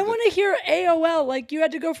one? Or I want to hear AOL. Like you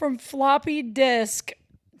had to go from floppy disk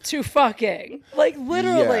to fucking. Like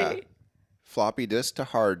literally. Yeah. Floppy disk to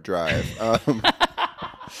hard drive.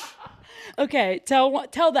 Okay, tell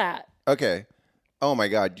that. Okay. Oh my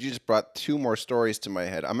God, you just brought 2 more stories to my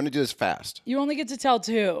head. I'm going to do this fast. You only get to tell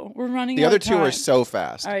 2. We're running out of time. The other 2 are so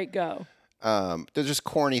fast. All right, go. They're just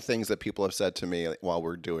corny things that people have said to me while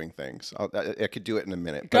we're doing things. I could do it in a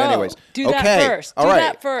minute. Go. But anyways. Do that first. All do right.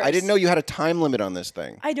 that first. I didn't know you had a time limit on this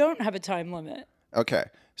thing. I don't have a time limit. Okay.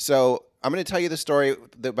 So I'm going to tell you the story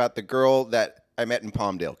about the girl that I met in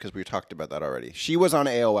Palmdale because we talked about that already. She was on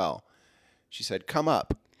AOL. She said, "Come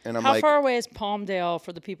up," and I'm How like, far away is Palmdale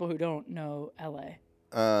for the people who don't know LA?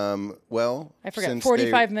 Well, I forget.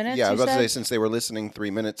 45 minutes. Yeah, I you was about said? to say since they were listening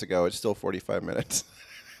 3 minutes ago, it's still 45 minutes.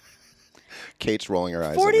 Kate's rolling her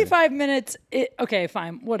eyes. 45 minutes. Okay,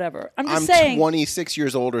 fine, whatever. I'm I'm saying. 26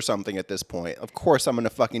 years old or something at this point. Of course, I'm gonna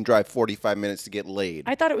fucking drive 45 minutes to get laid.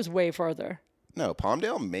 I thought it was way farther. No,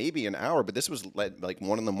 Palmdale maybe an hour, but this was like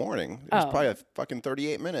 1 in the morning. It was probably a fucking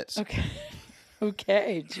 38 minutes. Okay.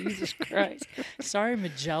 Okay, Jesus Christ. Sorry,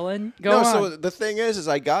 Magellan. Go on. So the thing is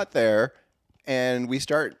I got there and we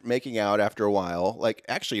start making out after a while. Like,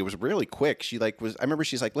 actually, it was really quick. She I remember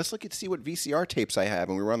she's like, let's look and see what VCR tapes I have.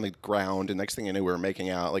 And we were on the ground and next thing I knew we were making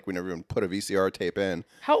out. Like, we never even put a VCR tape in.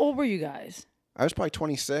 How old were you guys? I was probably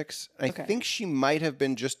 26. I think she might have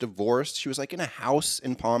been just divorced. She was like in a house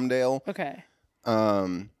in Palmdale. Okay.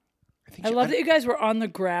 I love that you guys were on the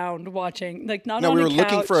ground watching, like not on a couch. No, we were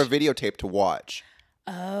looking for a videotape to watch.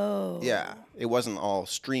 Oh. Yeah. It wasn't all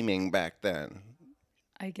streaming back then.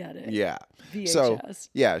 I get it. Yeah. VHS. So,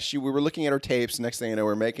 yeah, we were looking at her tapes. Next thing I know,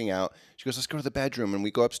 we're making out. She goes, let's go to the bedroom. And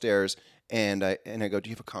we go upstairs. And I go, do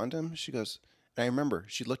you have a condom? She goes, and I remember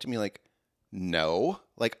she looked at me like, no.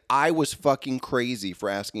 Like, I was fucking crazy for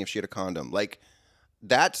asking if she had a condom. Like,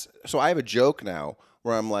 so I have a joke now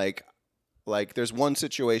where I'm like, there's one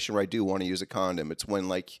situation where I do want to use a condom. It's when,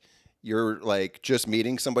 like, you're, like, just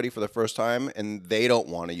meeting somebody for the first time and they don't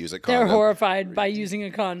want to use a condom. They're horrified by using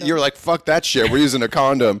a condom. You're like, fuck that shit. We're using a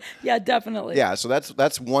condom. Yeah, definitely. Yeah, so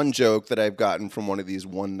that's one joke that I've gotten from one of these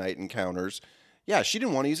one-night encounters. Yeah, she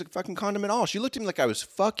didn't want to use a fucking condom at all. She looked at me like I was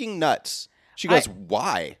fucking nuts. She goes,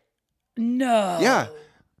 why? No. Yeah.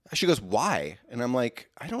 She goes, why? And I'm like,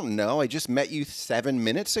 I don't know. I just met you 7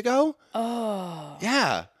 minutes ago. Oh.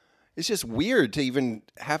 Yeah. It's just weird to even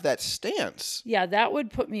have that stance. Yeah, that would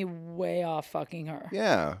put me way off fucking her.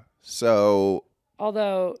 Yeah. So.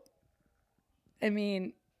 Although, I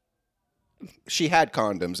mean. She had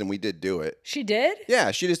condoms and we did do it. She did?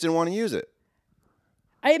 Yeah, she just didn't want to use it.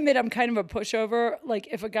 I admit I'm kind of a pushover. Like,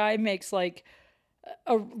 if a guy makes, like,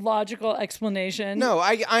 a logical explanation. No,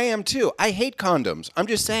 I am too. I hate condoms. I'm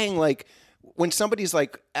just saying, like, when somebody's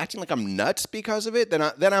like acting like I'm nuts because of it, then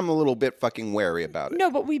I'm a little bit fucking wary about it.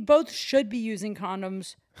 No, but we both should be using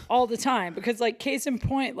condoms all the time because, like, case in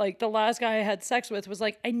point, like the last guy I had sex with was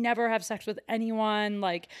like, I never have sex with anyone,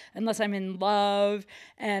 like, unless I'm in love,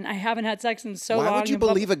 and I haven't had sex in so long. Why would you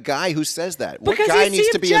believe a guy who says that? Because what guy needs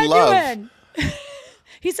to be genuine. in love?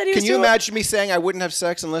 He said he was. Can you imagine me saying I wouldn't have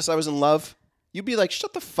sex unless I was in love? You'd be like,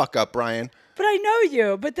 shut the fuck up, Brian. But I know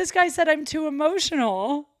you. But this guy said I'm too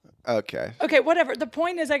emotional. Okay. Okay, whatever. The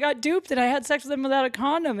point is I got duped and I had sex with him without a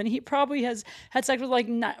condom, and he probably has had sex with like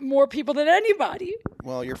more people than anybody.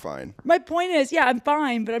 Well, you're fine. My point is, yeah, I'm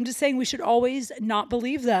fine, but I'm just saying we should always not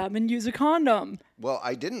believe them and use a condom. Well,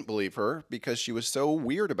 I didn't believe her because she was so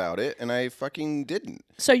weird about it, and I fucking didn't.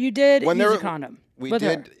 So you did use a condom? We with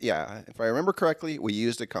did, her. yeah. If I remember correctly, we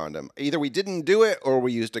used a condom. Either we didn't do it or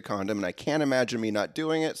we used a condom, and I can't imagine me not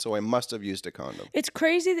doing it, so I must have used a condom. It's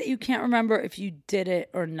crazy that you can't remember if you did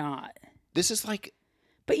it or not. This is like...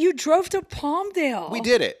 But you drove to Palmdale. We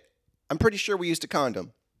did it. I'm pretty sure we used a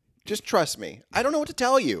condom. Just trust me. I don't know what to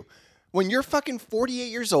tell you. When you're fucking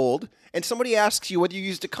 48 years old and somebody asks you whether you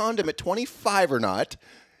used a condom at 25 or not,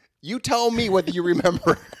 you tell me whether you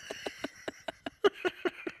remember.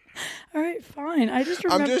 All right, fine. I just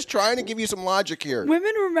remember. I'm just trying to give you some logic here.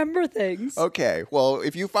 Women remember things. Okay, well,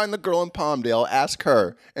 if you find the girl in Palmdale, ask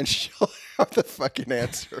her, and she'll have the fucking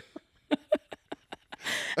answer.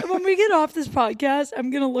 And when we get off this podcast, I'm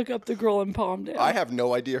going to look up the girl in Palmdale. I have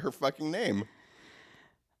no idea her fucking name.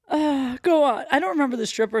 Go on. I don't remember the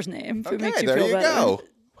stripper's name. If it makes you there feel you better. go.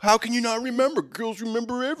 How can you not remember? Girls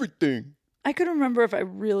remember everything. I could remember if I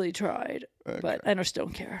really tried, but I just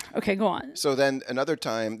don't care. Okay, go on. So then another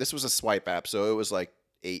time, this was a swipe app, so it was like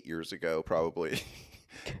 8 years ago probably.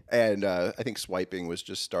 And I think swiping was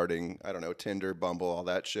just starting, I don't know, Tinder, Bumble, all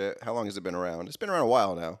that shit. How long has it been around? It's been around a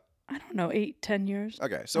while now. I don't know, 8-10 years.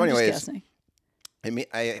 Okay, so anyways,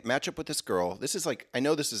 I match up with this girl. This is like, I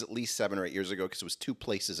know this is at least 7 or 8 years ago because it was 2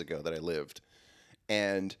 places ago that I lived.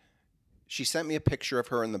 And she sent me a picture of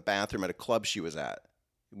her in the bathroom at a club she was at.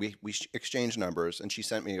 We exchanged numbers, and she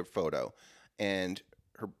sent me a photo. And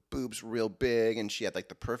her boobs were real big, and she had like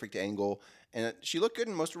the perfect angle. And she looked good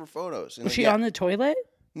in most of her photos. And was she on the toilet?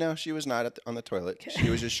 No, she was not on the toilet. Okay. She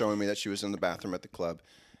was just showing me that she was in the bathroom at the club.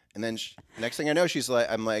 And then next thing I know,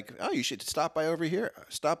 I'm like, oh, you should stop by over here.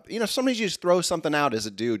 Stop. You know, sometimes you just throw something out as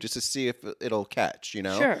a dude just to see if it'll catch, you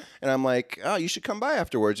know? Sure. And I'm like, oh, you should come by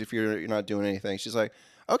afterwards if you're not doing anything. She's like,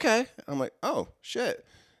 okay. I'm like, oh, shit.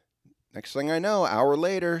 Next thing I know, hour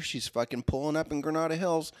later, she's fucking pulling up in Granada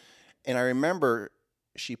Hills. And I remember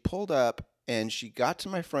she pulled up and she got to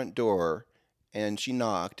my front door and she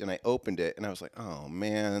knocked and I opened it and I was like, oh,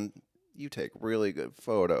 man, you take really good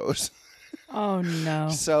photos. Oh, no.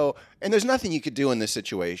 So, and there's nothing you could do in this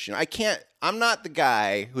situation. I'm not the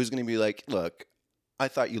guy who's going to be like, look, I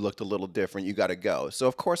thought you looked a little different. You got to go. So,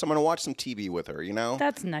 of course, I'm going to watch some TV with her, you know?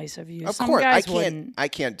 That's nice of you. Of Some course. guys I wouldn't.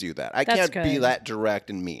 can't do that. I That's can't be good. that direct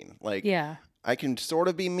and mean. Like, Yeah. I can sort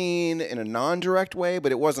of be mean in a non-direct way,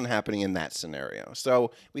 but it wasn't happening in that scenario.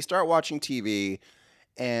 So, we start watching TV,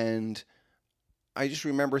 and I just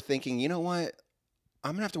remember thinking, you know what?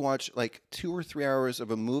 I'm going to have to watch like 2 or 3 hours of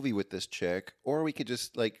a movie with this chick, or we could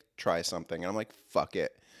just like try something. And I'm like, fuck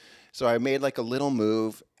it. So I made like a little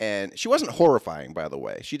move, and she wasn't horrifying, by the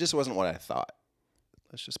way. She just wasn't what I thought.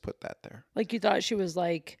 Let's just put that there. Like you thought she was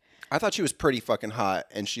like... I thought she was pretty fucking hot,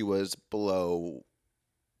 and she was below...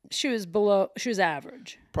 She was below... She was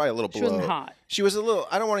average. Probably a little below. She wasn't hot. She was a little...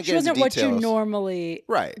 I don't want to She get into wasn't details. what you normally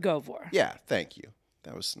go for. Yeah, thank you.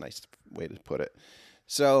 That was a nice way to put it.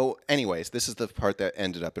 So, anyways, this is the part that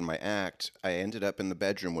ended up in my act. I ended up in the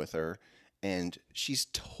bedroom with her, and she's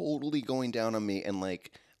totally going down on me and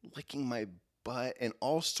like licking my butt and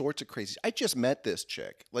all sorts of crazy. I just met this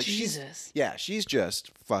chick. Like Jesus. She's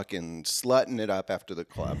just fucking slutting it up after the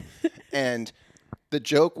club. And the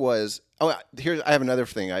joke was, I have another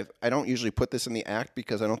thing. I don't usually put this in the act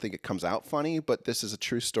because I don't think it comes out funny, but this is a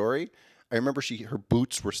true story. I remember her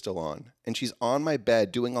boots were still on, and she's on my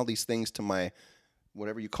bed doing all these things to my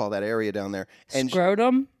whatever you call that area down there. And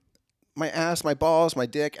Scrotum? My ass, my balls, my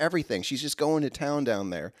dick, everything. She's just going to town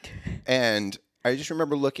down there. And I just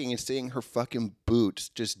remember looking and seeing her fucking boots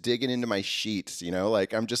just digging into my sheets, you know?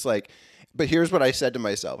 Like, I'm just like, but here's what I said to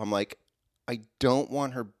myself. I'm like, I don't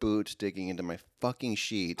want her boots digging into my fucking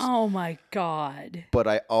sheets. Oh, my God. But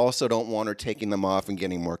I also don't want her taking them off and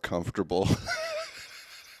getting more comfortable.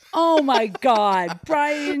 Oh my God,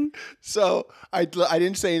 Brian. So I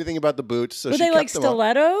didn't say anything about the boots. So were she they kept like them on.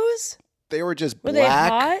 stilettos? They were just Were black. they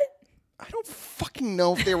hot? I don't fucking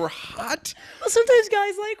know if they were hot. Well, sometimes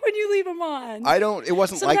guys like when you leave them on. It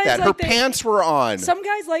wasn't Sometimes like that. Her pants were on. Some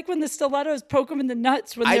guys like when the stilettos poke them in the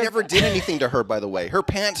nuts. When I never did anything to her, by the way. Her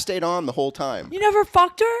pants stayed on the whole time. You never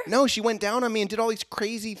fucked her? No, she went down on me and did all these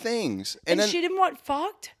crazy things. And then she didn't want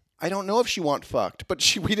fucked? I don't know if she want fucked,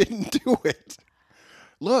 but we didn't do it.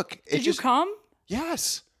 Look. Did you come?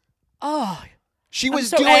 Yes. Oh. She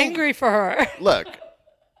was I'm so angry for her. Look.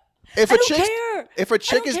 I don't care. If a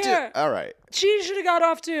chick is all right. She should have got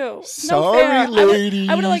off too. Sorry, ladies.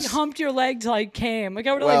 I would have like humped your leg till I came. Like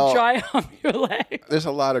I would have like dry humped your leg. There's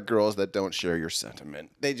a lot of girls that don't share your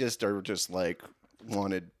sentiment. They just are just like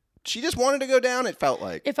she just wanted to go down, it felt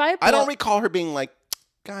like. I don't recall her being like,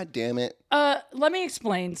 God damn it. Let me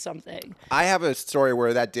explain something. I have a story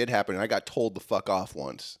where that did happen and I got told to fuck off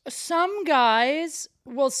once. Some guys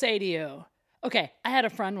will say to you, okay, I had a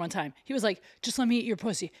friend one time. He was like, just let me eat your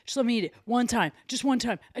pussy. Just let me eat it. One time. Just one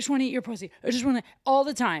time. I just want to eat your pussy. I just want to, all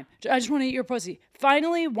the time. I just want to eat your pussy.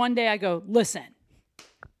 Finally, one day I go, listen,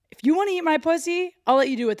 if you want to eat my pussy, I'll let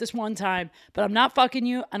you do it this one time. But I'm not fucking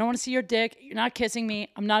you. I don't want to see your dick. You're not kissing me.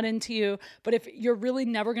 I'm not into you. But if you're really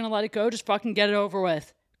never going to let it go, just fucking get it over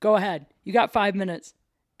with. Go ahead. You got 5 minutes.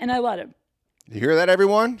 And I let him. You hear that,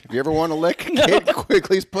 everyone? If you ever want to lick Kate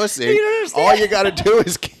Quigley's pussy, You don't understand. all you got to do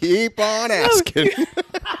is keep on asking. You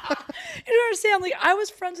don't understand. Like, I was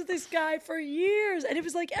friends with this guy for years. And it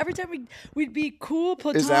was like every time we'd be cool,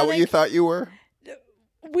 platonic. Is that what you thought you were?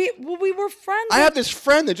 We were friends. I have this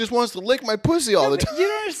friend that just wants to lick my pussy all the time. You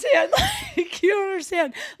don't understand. Like, you don't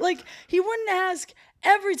understand. Like, he wouldn't ask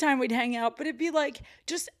every time we'd hang out, but it'd be like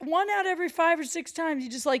just one out every 5 or 6 times.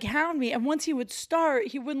 He'd just like hound me. And once he would start,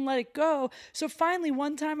 he wouldn't let it go. So finally,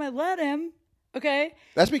 one time I let him. Okay.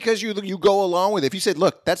 That's because you go along with it. If you said,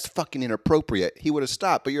 look, that's fucking inappropriate, he would have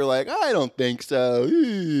stopped. But you're like, I don't think so.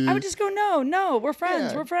 I would just go, no, we're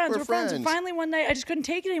friends. Yeah, we're friends. we're friends. And finally one night I just couldn't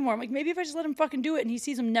take it anymore. I'm like, maybe if I just let him fucking do it and he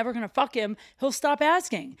sees I'm never going to fuck him, he'll stop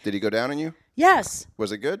asking. Did he go down on you? Yes.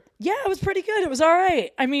 Was it good? Yeah, it was pretty good. It was all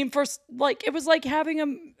right. I mean, it was like having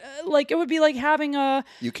it would be like having a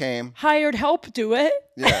You came. hired help do it.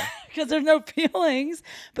 Yeah. Because there's no feelings,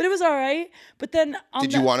 but it was all right. But then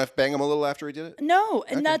Did you want to bang him a little after he did it? No,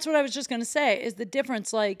 and that's what I was just gonna say is the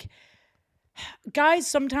difference. Like, guys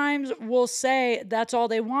sometimes will say that's all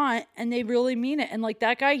they want, and they really mean it. And like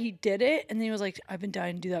that guy, he did it, and then he was like, "I've been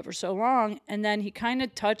dying to do that for so long." And then he kind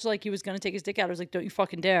of touched like he was gonna take his dick out. I was like, "Don't you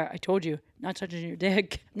fucking dare! I told you, not touching your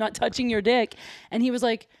dick, not touching your dick." And he was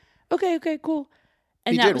like, "Okay, cool."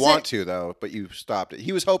 And he that did was want it. to, though, but you stopped it.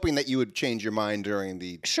 He was hoping that you would change your mind during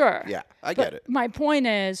the... Sure. Yeah, I But get it. my point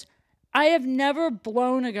is, I have never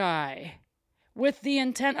blown a guy with the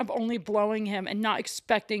intent of only blowing him and not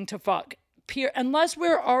expecting to fuck. Unless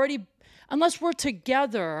we're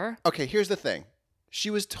together. Okay, here's the thing. She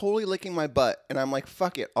was totally licking my butt, and I'm like,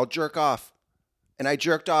 fuck it, I'll jerk off. And I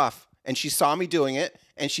jerked off, and she saw me doing it,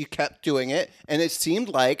 and she kept doing it, and it seemed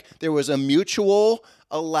like there was a mutual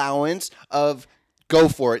allowance of... Go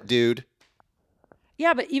for it, dude.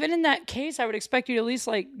 Yeah, but even in that case, I would expect you to at least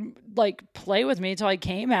like play with me until I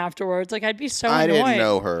came afterwards. Like I'd be so annoyed. I didn't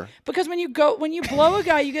know her. Because when you blow a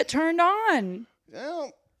guy, you get turned on.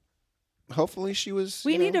 Well, hopefully she was.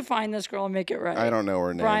 We need to find this girl and make it right. I don't know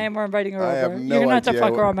her name. Brian, we're inviting her I over. have no You're gonna have to idea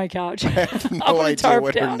fuck her on my couch. I have no I'll put a idea tarp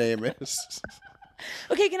what down. her name is.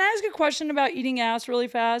 Okay, can I ask a question about eating ass really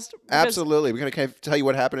fast? Absolutely. Can I tell you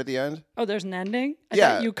what happened at the end? Oh, there's an ending? I Yeah.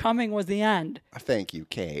 thought you coming was the end. Thank you,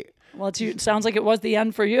 Kate. Well, it sounds like it was the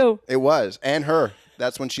end for you. It was. And her.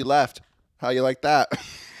 That's when she left. How you like that?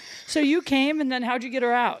 So you came, and then how'd you get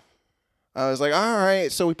her out? I was like, all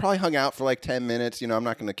right. So we probably hung out for like 10 minutes. You know, I'm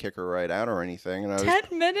not going to kick her right out or anything. And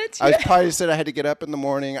 10 minutes? I was probably said I had to get up in the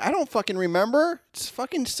morning. I don't fucking remember. It's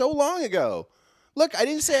fucking so long ago. Look, I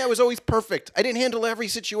didn't say I was always perfect. I didn't handle every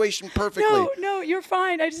situation perfectly. No, you're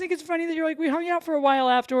fine. I just think it's funny that you're like, we hung out for a while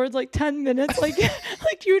afterwards, like 10 minutes. Like,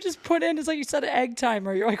 like you just put in, it's like you set an egg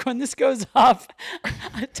timer. You're like, when this goes off,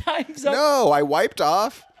 time's up. No, I wiped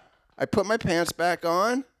off. I put my pants back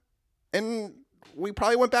on. And we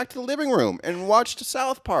probably went back to the living room and watched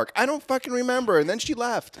South Park. I don't fucking remember. And then she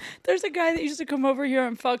left. There's a guy that used to come over here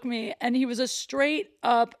and fuck me, and he was a straight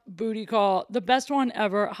up booty call, the best one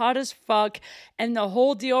ever, hot as fuck. And the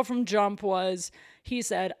whole deal from jump was, he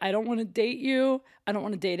said, I don't want to date you. I don't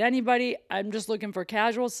want to date anybody. I'm just looking for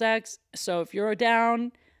casual sex. So if you're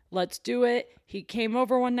down, let's do it. He came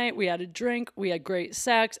over one night. We had a drink. We had great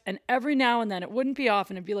sex. And every now and then, it wouldn't be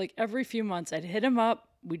often. It'd be like every few months, I'd hit him up.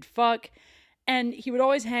 We'd fuck. And he would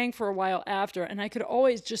always hang for a while after. And I could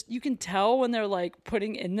always you can tell when they're like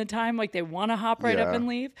putting in the time, like they want to hop right up and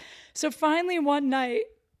leave. So finally one night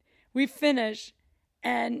we finish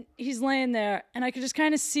and he's laying there and I could just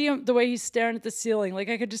kind of see him the way he's staring at the ceiling. Like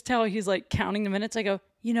I could just tell he's like counting the minutes. I go,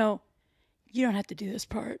 you know, you don't have to do this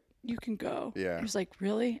part. You can go. Yeah. He was like,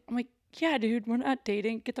 really? I'm like, yeah, dude, we're not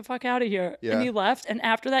dating. Get the fuck out of here. Yeah. And he left. And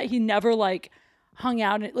after that, he never like hung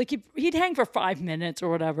out. Like he'd hang for 5 minutes or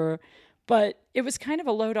whatever. But it was kind of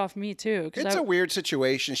a load off me too. It's a weird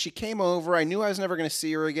situation. She came over. I knew I was never going to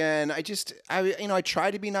see her again. I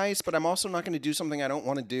try to be nice, but I'm also not going to do something I don't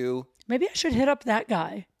want to do. Maybe I should hit up that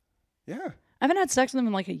guy. Yeah. I haven't had sex with him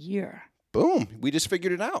in like a year. Boom. We just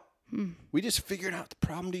figured it out. We just figured out the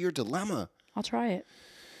problem to your dilemma. I'll try it.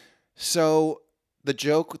 So the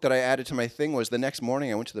joke that I added to my thing was the next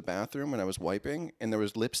morning I went to the bathroom and I was wiping and there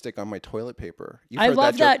was lipstick on my toilet paper. I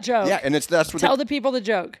love that joke. Yeah, and that's what Tell the people the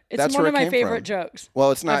joke. It's one of my favorite jokes.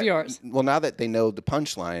 Well, it's not of yours. Well, now that they know the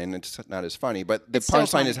punchline, it's not as funny. But the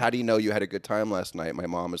punchline is, how do you know you had a good time last night? My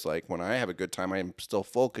mom is like, when I have a good time, I'm still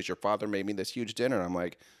full because your father made me this huge dinner. And I'm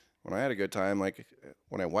like, when I had a good time, like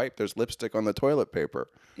when I wipe, there's lipstick on the toilet paper.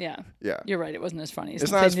 Yeah. Yeah. You're right. It wasn't as funny.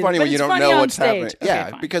 It's not as funny when you don't know what's happening. Okay,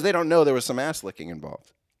 yeah, fine. because they don't know there was some ass licking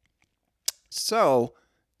involved. So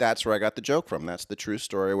that's where I got the joke from. That's the true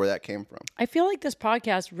story where that came from. I feel like this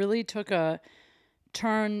podcast really took a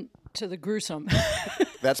turn to the gruesome.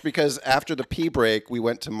 That's because after the pee break, we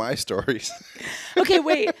went to my stories. Okay,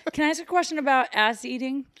 wait. Can I ask a question about ass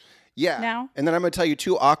eating? Yeah. Now? And then I'm going to tell you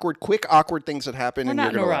two quick awkward things that happened. We're and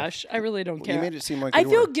not you're in a gonna rush. I really don't care. You made it seem like I you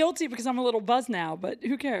feel were. guilty because I'm a little buzzed now, but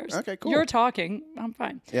who cares? Okay, cool. You're talking. I'm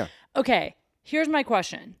fine. Yeah. Okay, here's my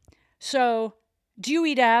question. So, do you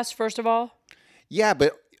eat ass, first of all? Yeah,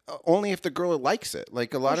 but only if the girl likes it.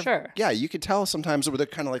 Like a lot of. Sure. Yeah, you could tell sometimes where they're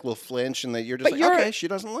kind of like a little flinch and that you're just okay, she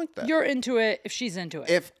doesn't like that. You're into it if she's into it.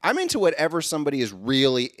 If I'm into whatever somebody is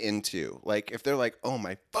really into, like if they're like, oh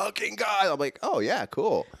my fucking God, I'm like, oh yeah,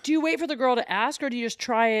 cool. Do you wait for the girl to ask or do you just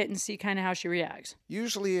try it and see kind of how she reacts?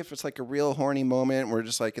 Usually if it's like a real horny moment, we're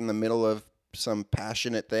just like in the middle of some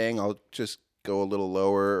passionate thing, I'll just go a little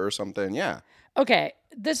lower or something. Yeah. Okay,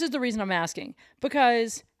 this is the reason I'm asking.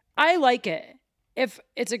 Because I like it. If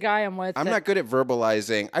it's a guy I'm with. I'm not good at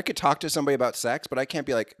verbalizing. I could talk to somebody about sex, but I can't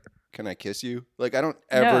be like, can I kiss you? Like, I don't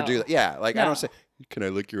ever do that. Yeah, like, I don't say, can I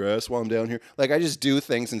lick your ass while I'm down here? Like, I just do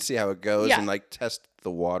things and see how it goes and, like, test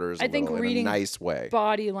the waters a little in a nice way.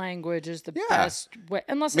 Body language is the best way.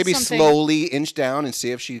 Unless maybe it's something... slowly inch down and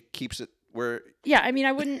see if she keeps it where... Yeah, I mean,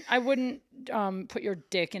 I wouldn't put your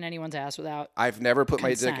dick in anyone's ass without I've never put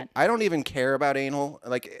consent. my dick... I don't even care about anal.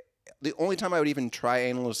 Like... the only time I would even try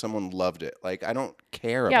anal is someone loved it. Like, I don't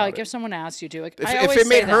care about Yeah, like it. if someone asked you to. Like, If it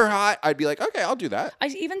made her hot, I'd be like, okay, I'll do that. I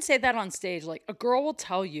even say that on stage. Like, a girl will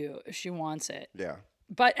tell you if she wants it. Yeah.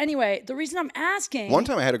 But anyway, the reason I'm asking. One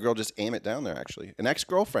time I had a girl just aim it down there, actually. An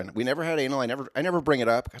ex-girlfriend. We never had anal. I never bring it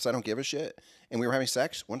up because I don't give a shit. And we were having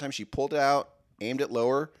sex. One time she pulled it out, aimed it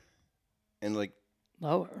lower, and like...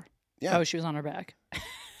 Lower? Yeah. Oh, she was on her back.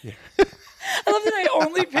 Yeah. I love that I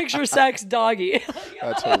only picture sex doggy.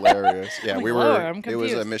 That's hilarious. Yeah, like, we lower, were... It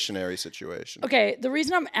was a missionary situation. Okay, the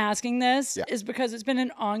reason I'm asking this is because it's been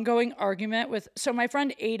an ongoing argument with... So my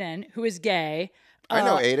friend Aiden, who is gay... I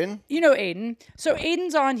know Aiden. You know Aiden. So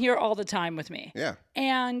Aiden's on here all the time with me. Yeah.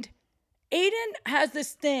 And Aiden has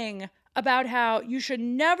this thing about how you should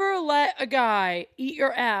never let a guy eat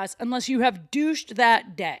your ass unless you have douched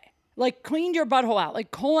that day. Like cleaned your butthole out.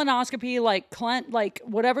 Like colonoscopy, like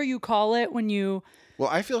whatever you call it when you... Well,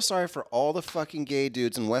 I feel sorry for all the fucking gay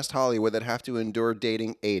dudes in West Hollywood that have to endure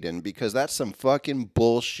dating Aiden because that's some fucking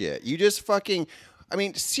bullshit. You just fucking... I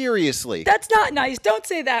mean, seriously. That's not nice. Don't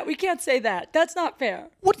say that. We can't say that. That's not fair.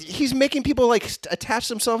 What? He's making people like attach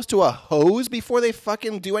themselves to a hose before they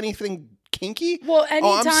fucking do anything kinky? Well,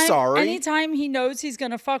 anytime, I'm sorry. Anytime he knows he's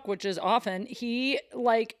gonna fuck, which is often, he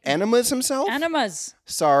like enemas himself. Enemas.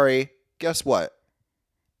 Sorry. Guess what?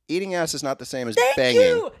 Eating ass is not the same as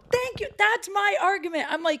banging. Thank you. That's my argument.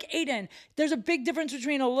 I'm like, Aiden, there's a big difference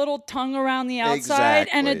between a little tongue around the outside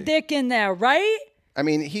and a dick in there, right? I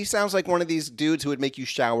mean, he sounds like one of these dudes who would make you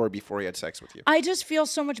shower before he had sex with you. I just feel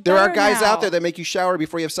so much better There are guys now. out there that make you shower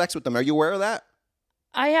before you have sex with them. Are you aware of that?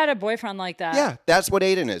 I had a boyfriend like that. Yeah, that's what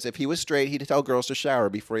Aiden is. If he was straight, he'd tell girls to shower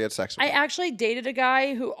before he had sex with them. I actually dated a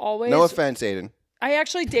guy who always... No offense, Aiden. I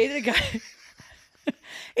actually dated a guy...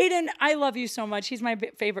 Aiden, I love you so much. He's my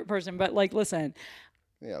favorite person, but like, listen.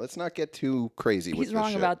 Yeah, let's not get too crazy with this shit. He's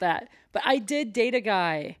wrong about that. But I did date a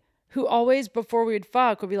guy who always, before we would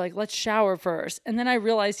fuck, would be like, let's shower first. And then I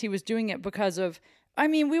realized he was doing it because of, I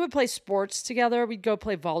mean, we would play sports together. We'd go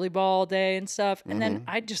play volleyball all day and stuff. And then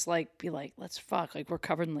I'd just like be like, let's fuck. Like we're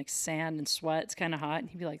covered in like sand and sweat. It's kind of hot. And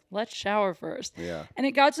he'd be like, let's shower first. Yeah. And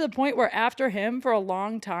it got to the point where after him for a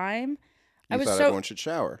long time, I thought everyone should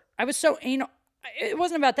shower. I was so anal. It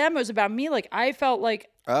wasn't about them. It was about me. Like I felt like.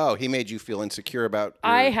 Oh, he made you feel insecure about.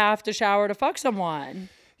 I have to shower to fuck someone.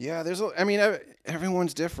 Yeah,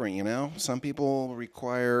 everyone's different, you know? Some people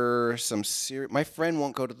require some serious... My friend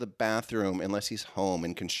won't go to the bathroom unless he's home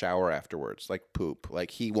and can shower afterwards, like poop. Like,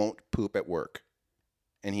 he won't poop at work.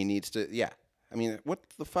 And he needs to... Yeah. I mean, what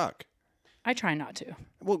the fuck? I try not to.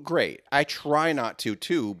 Well, great. I try not to,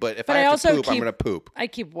 too, but if I have to poop, I'm going to poop. I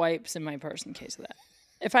keep wipes in my purse in case of that.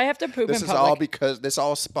 If I have to poop this in is public... all because... This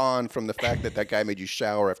all spawned from the fact that guy made you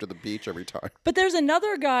shower after the beach every time. But there's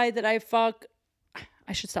another guy that I fuck...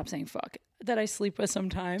 I should stop saying fuck. That I sleep with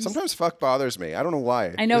sometimes. Sometimes fuck bothers me. I don't know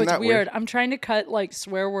why. I know, it's weird. I'm trying to cut like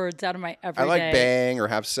swear words out of my everyday. I like bang or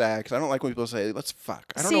have sex. I don't like when people say, let's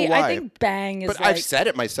fuck. I don't know why. I think bang is But I've said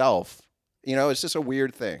it myself. You know, it's just a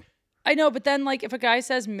weird thing. I know, but then like if a guy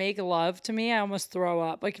says make love to me, I almost throw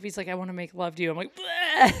up. Like if he's like, I want to make love to you, I'm like,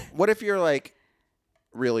 bleh. What if you're like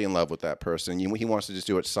really in love with that person? He wants to just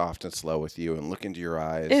do it soft and slow with you and look into your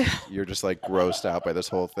eyes. You're just like grossed out by this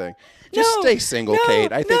whole thing. Just stay single,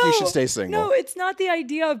 Kate. I think you should stay single. No, it's not the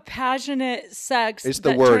idea of passionate sex it's the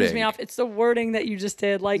that wording. turns me off. It's the wording that you just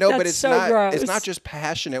did. Like, no, that's but it's so not, gross. It's not just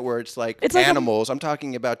passionate where it's like it's animals. I'm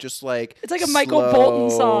talking about just like it's like a Michael Bolton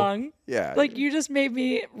song. Yeah. Like you just made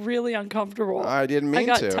me really uncomfortable. I didn't mean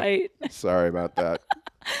to. I got tight. Sorry about that.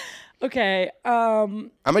 Okay. I'm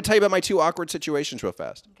going to tell you about my two awkward situations real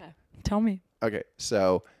fast. Okay. Tell me. Okay.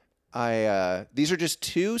 So these are just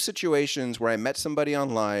two situations where I met somebody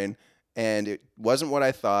online and it wasn't what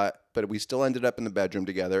I thought, but we still ended up in the bedroom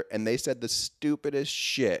together and they said the stupidest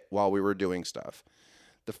shit while we were doing stuff.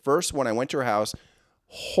 The first one, I went to her house,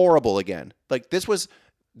 horrible again. Like this was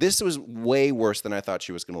way worse than I thought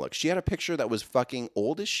she was going to look. She had a picture that was fucking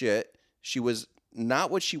old as shit. She was not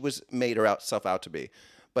what she was made herself out to be.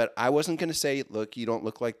 But I wasn't going to say, look, you don't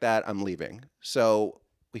look like that. I'm leaving. So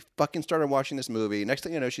we fucking started watching this movie. Next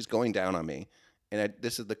thing you know, she's going down on me. And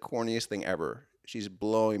this is the corniest thing ever. She's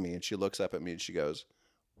blowing me and she looks up at me and she goes,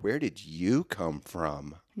 where did you come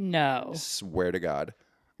from? No. I swear to God.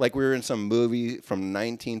 Like we were in some movie from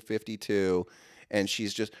 1952 and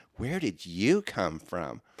she's just, where did you come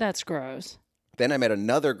from? That's gross. Then I met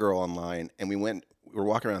another girl online and we were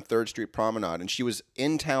walking around 3rd Street Promenade and she was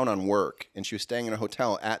in town on work and she was staying in a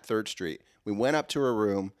hotel at 3rd Street. We went up to her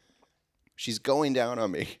room. She's going down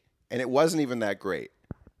on me and it wasn't even that great.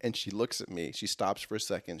 And she looks at me. She stops for a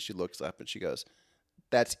second. She looks up and she goes,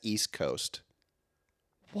 that's East Coast.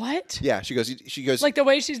 What? Yeah, she goes, Like the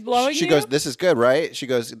way she's blowing she you? goes, this is good, right? She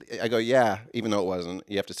goes, I go, yeah, even though it wasn't.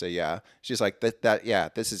 You have to say yeah. She's like, yeah,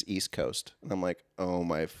 this is East Coast. And I'm like, oh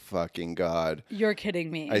my fucking God. You're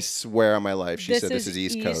kidding me. I swear on my life, she said this is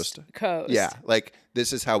East Coast. Yeah, like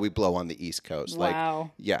this is how we blow on the East Coast. Wow.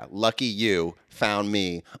 Like, yeah, lucky you found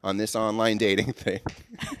me on this online dating thing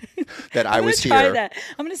that I was here. I'm going to try that.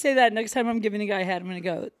 I'm going to say that next time I'm giving a guy a head. I'm going to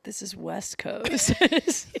go, this is West Coast.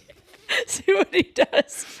 See what he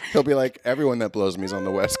does. He'll be like, everyone that blows me is on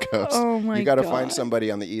the West Coast. Oh my God. You got to find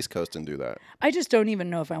somebody on the East Coast and do that. I just don't even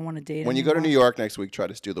know if I want to date him. When you go to New York next week, try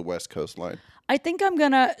to do the West Coast line. I think I'm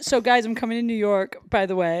going to. So, guys, I'm coming to New York, by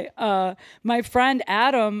the way. My friend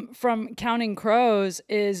Adam from Counting Crows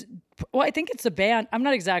is, well, I think it's a band. I'm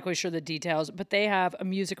not exactly sure the details, but they have a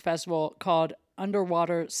music festival called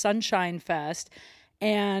Underwater Sunshine Fest.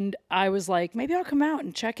 And I was like, maybe I'll come out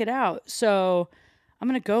and check it out. So I'm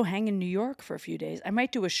going to go hang in New York for a few days. I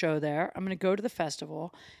might do a show there. I'm going to go to the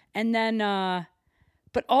festival. And then,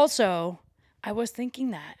 but also, I was thinking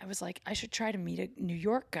that. I was like, I should try to meet a New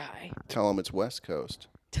York guy. Tell him it's West Coast.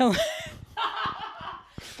 Tell him.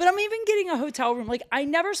 But I'm even getting a hotel room. Like, I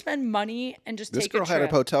never spend money and just take a trip. This girl had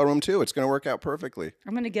a hotel room, too. It's going to work out perfectly.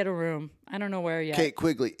 I'm going to get a room. I don't know where yet. Kate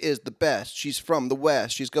Quigley is the best. She's from the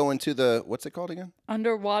West. She's going to the, what's it called again?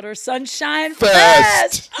 Underwater Sunshine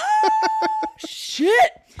Fest. Oh,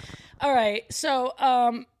 shit. All right. So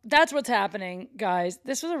that's what's happening, guys.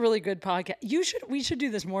 This was a really good podcast. We should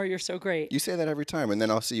do this more. You're so great. You say that every time, and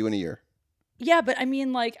then I'll see you in a year. Yeah, but I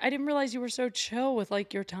mean, like, I didn't realize you were so chill with,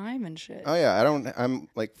 like, your time and shit. Oh, yeah. I'm,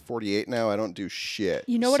 like, 48 now. I don't do shit.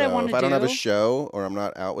 You know what I want to do? If I don't have a show or I'm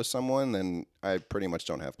not out with someone, then I pretty much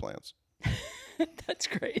don't have plans. That's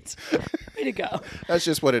great. Way to go. That's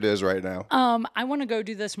just what it is right now. I want to go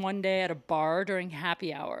do this one day at a bar during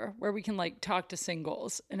happy hour where we can, like, talk to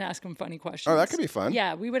singles and ask them funny questions. Oh, that could be fun.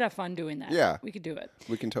 Yeah, we would have fun doing that. Yeah. We could do it.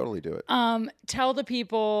 We can totally do it. Tell the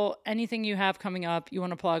people anything you have coming up you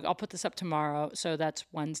want to plug. I'll put this up tomorrow, so that's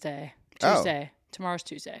Wednesday. Tuesday. Tomorrow's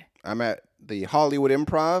Tuesday. I'm at the Hollywood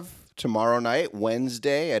Improv tomorrow night,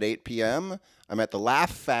 Wednesday at 8 p.m. I'm at the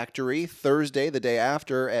Laugh Factory Thursday, the day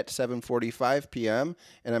after, at 7:45 p.m.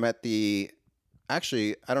 And I'm at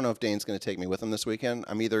actually, I don't know if Dane's going to take me with him this weekend.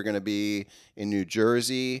 I'm either going to be in New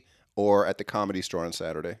Jersey or at the Comedy Store on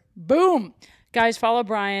Saturday. Boom. Guys, follow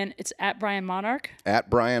Brian. It's at Brian Monarch. At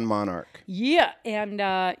Brian Monarch. Yeah. And,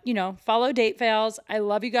 follow Date Fails. I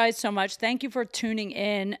love you guys so much. Thank you for tuning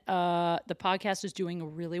in. The podcast is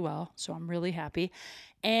doing really well, so I'm really happy.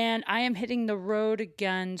 And I am hitting the road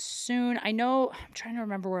again soon. I'm trying to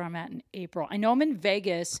remember where I'm at in April. I know I'm in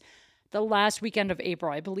Vegas the last weekend of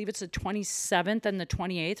April. I believe it's the 27th and the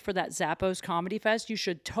 28th for that Zappos Comedy Fest. You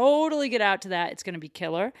should totally get out to that. It's going to be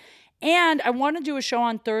killer. And I want to do a show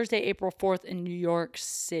on Thursday, April 4th in New York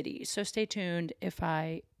City. So stay tuned. If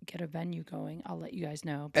I get a venue going, I'll let you guys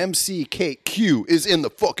know. MC Kate Q is in the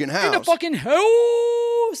fucking house. In the fucking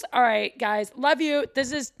house. All right, guys. Love you.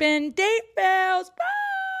 This has been Date Fails. Bye.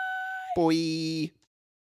 Boy.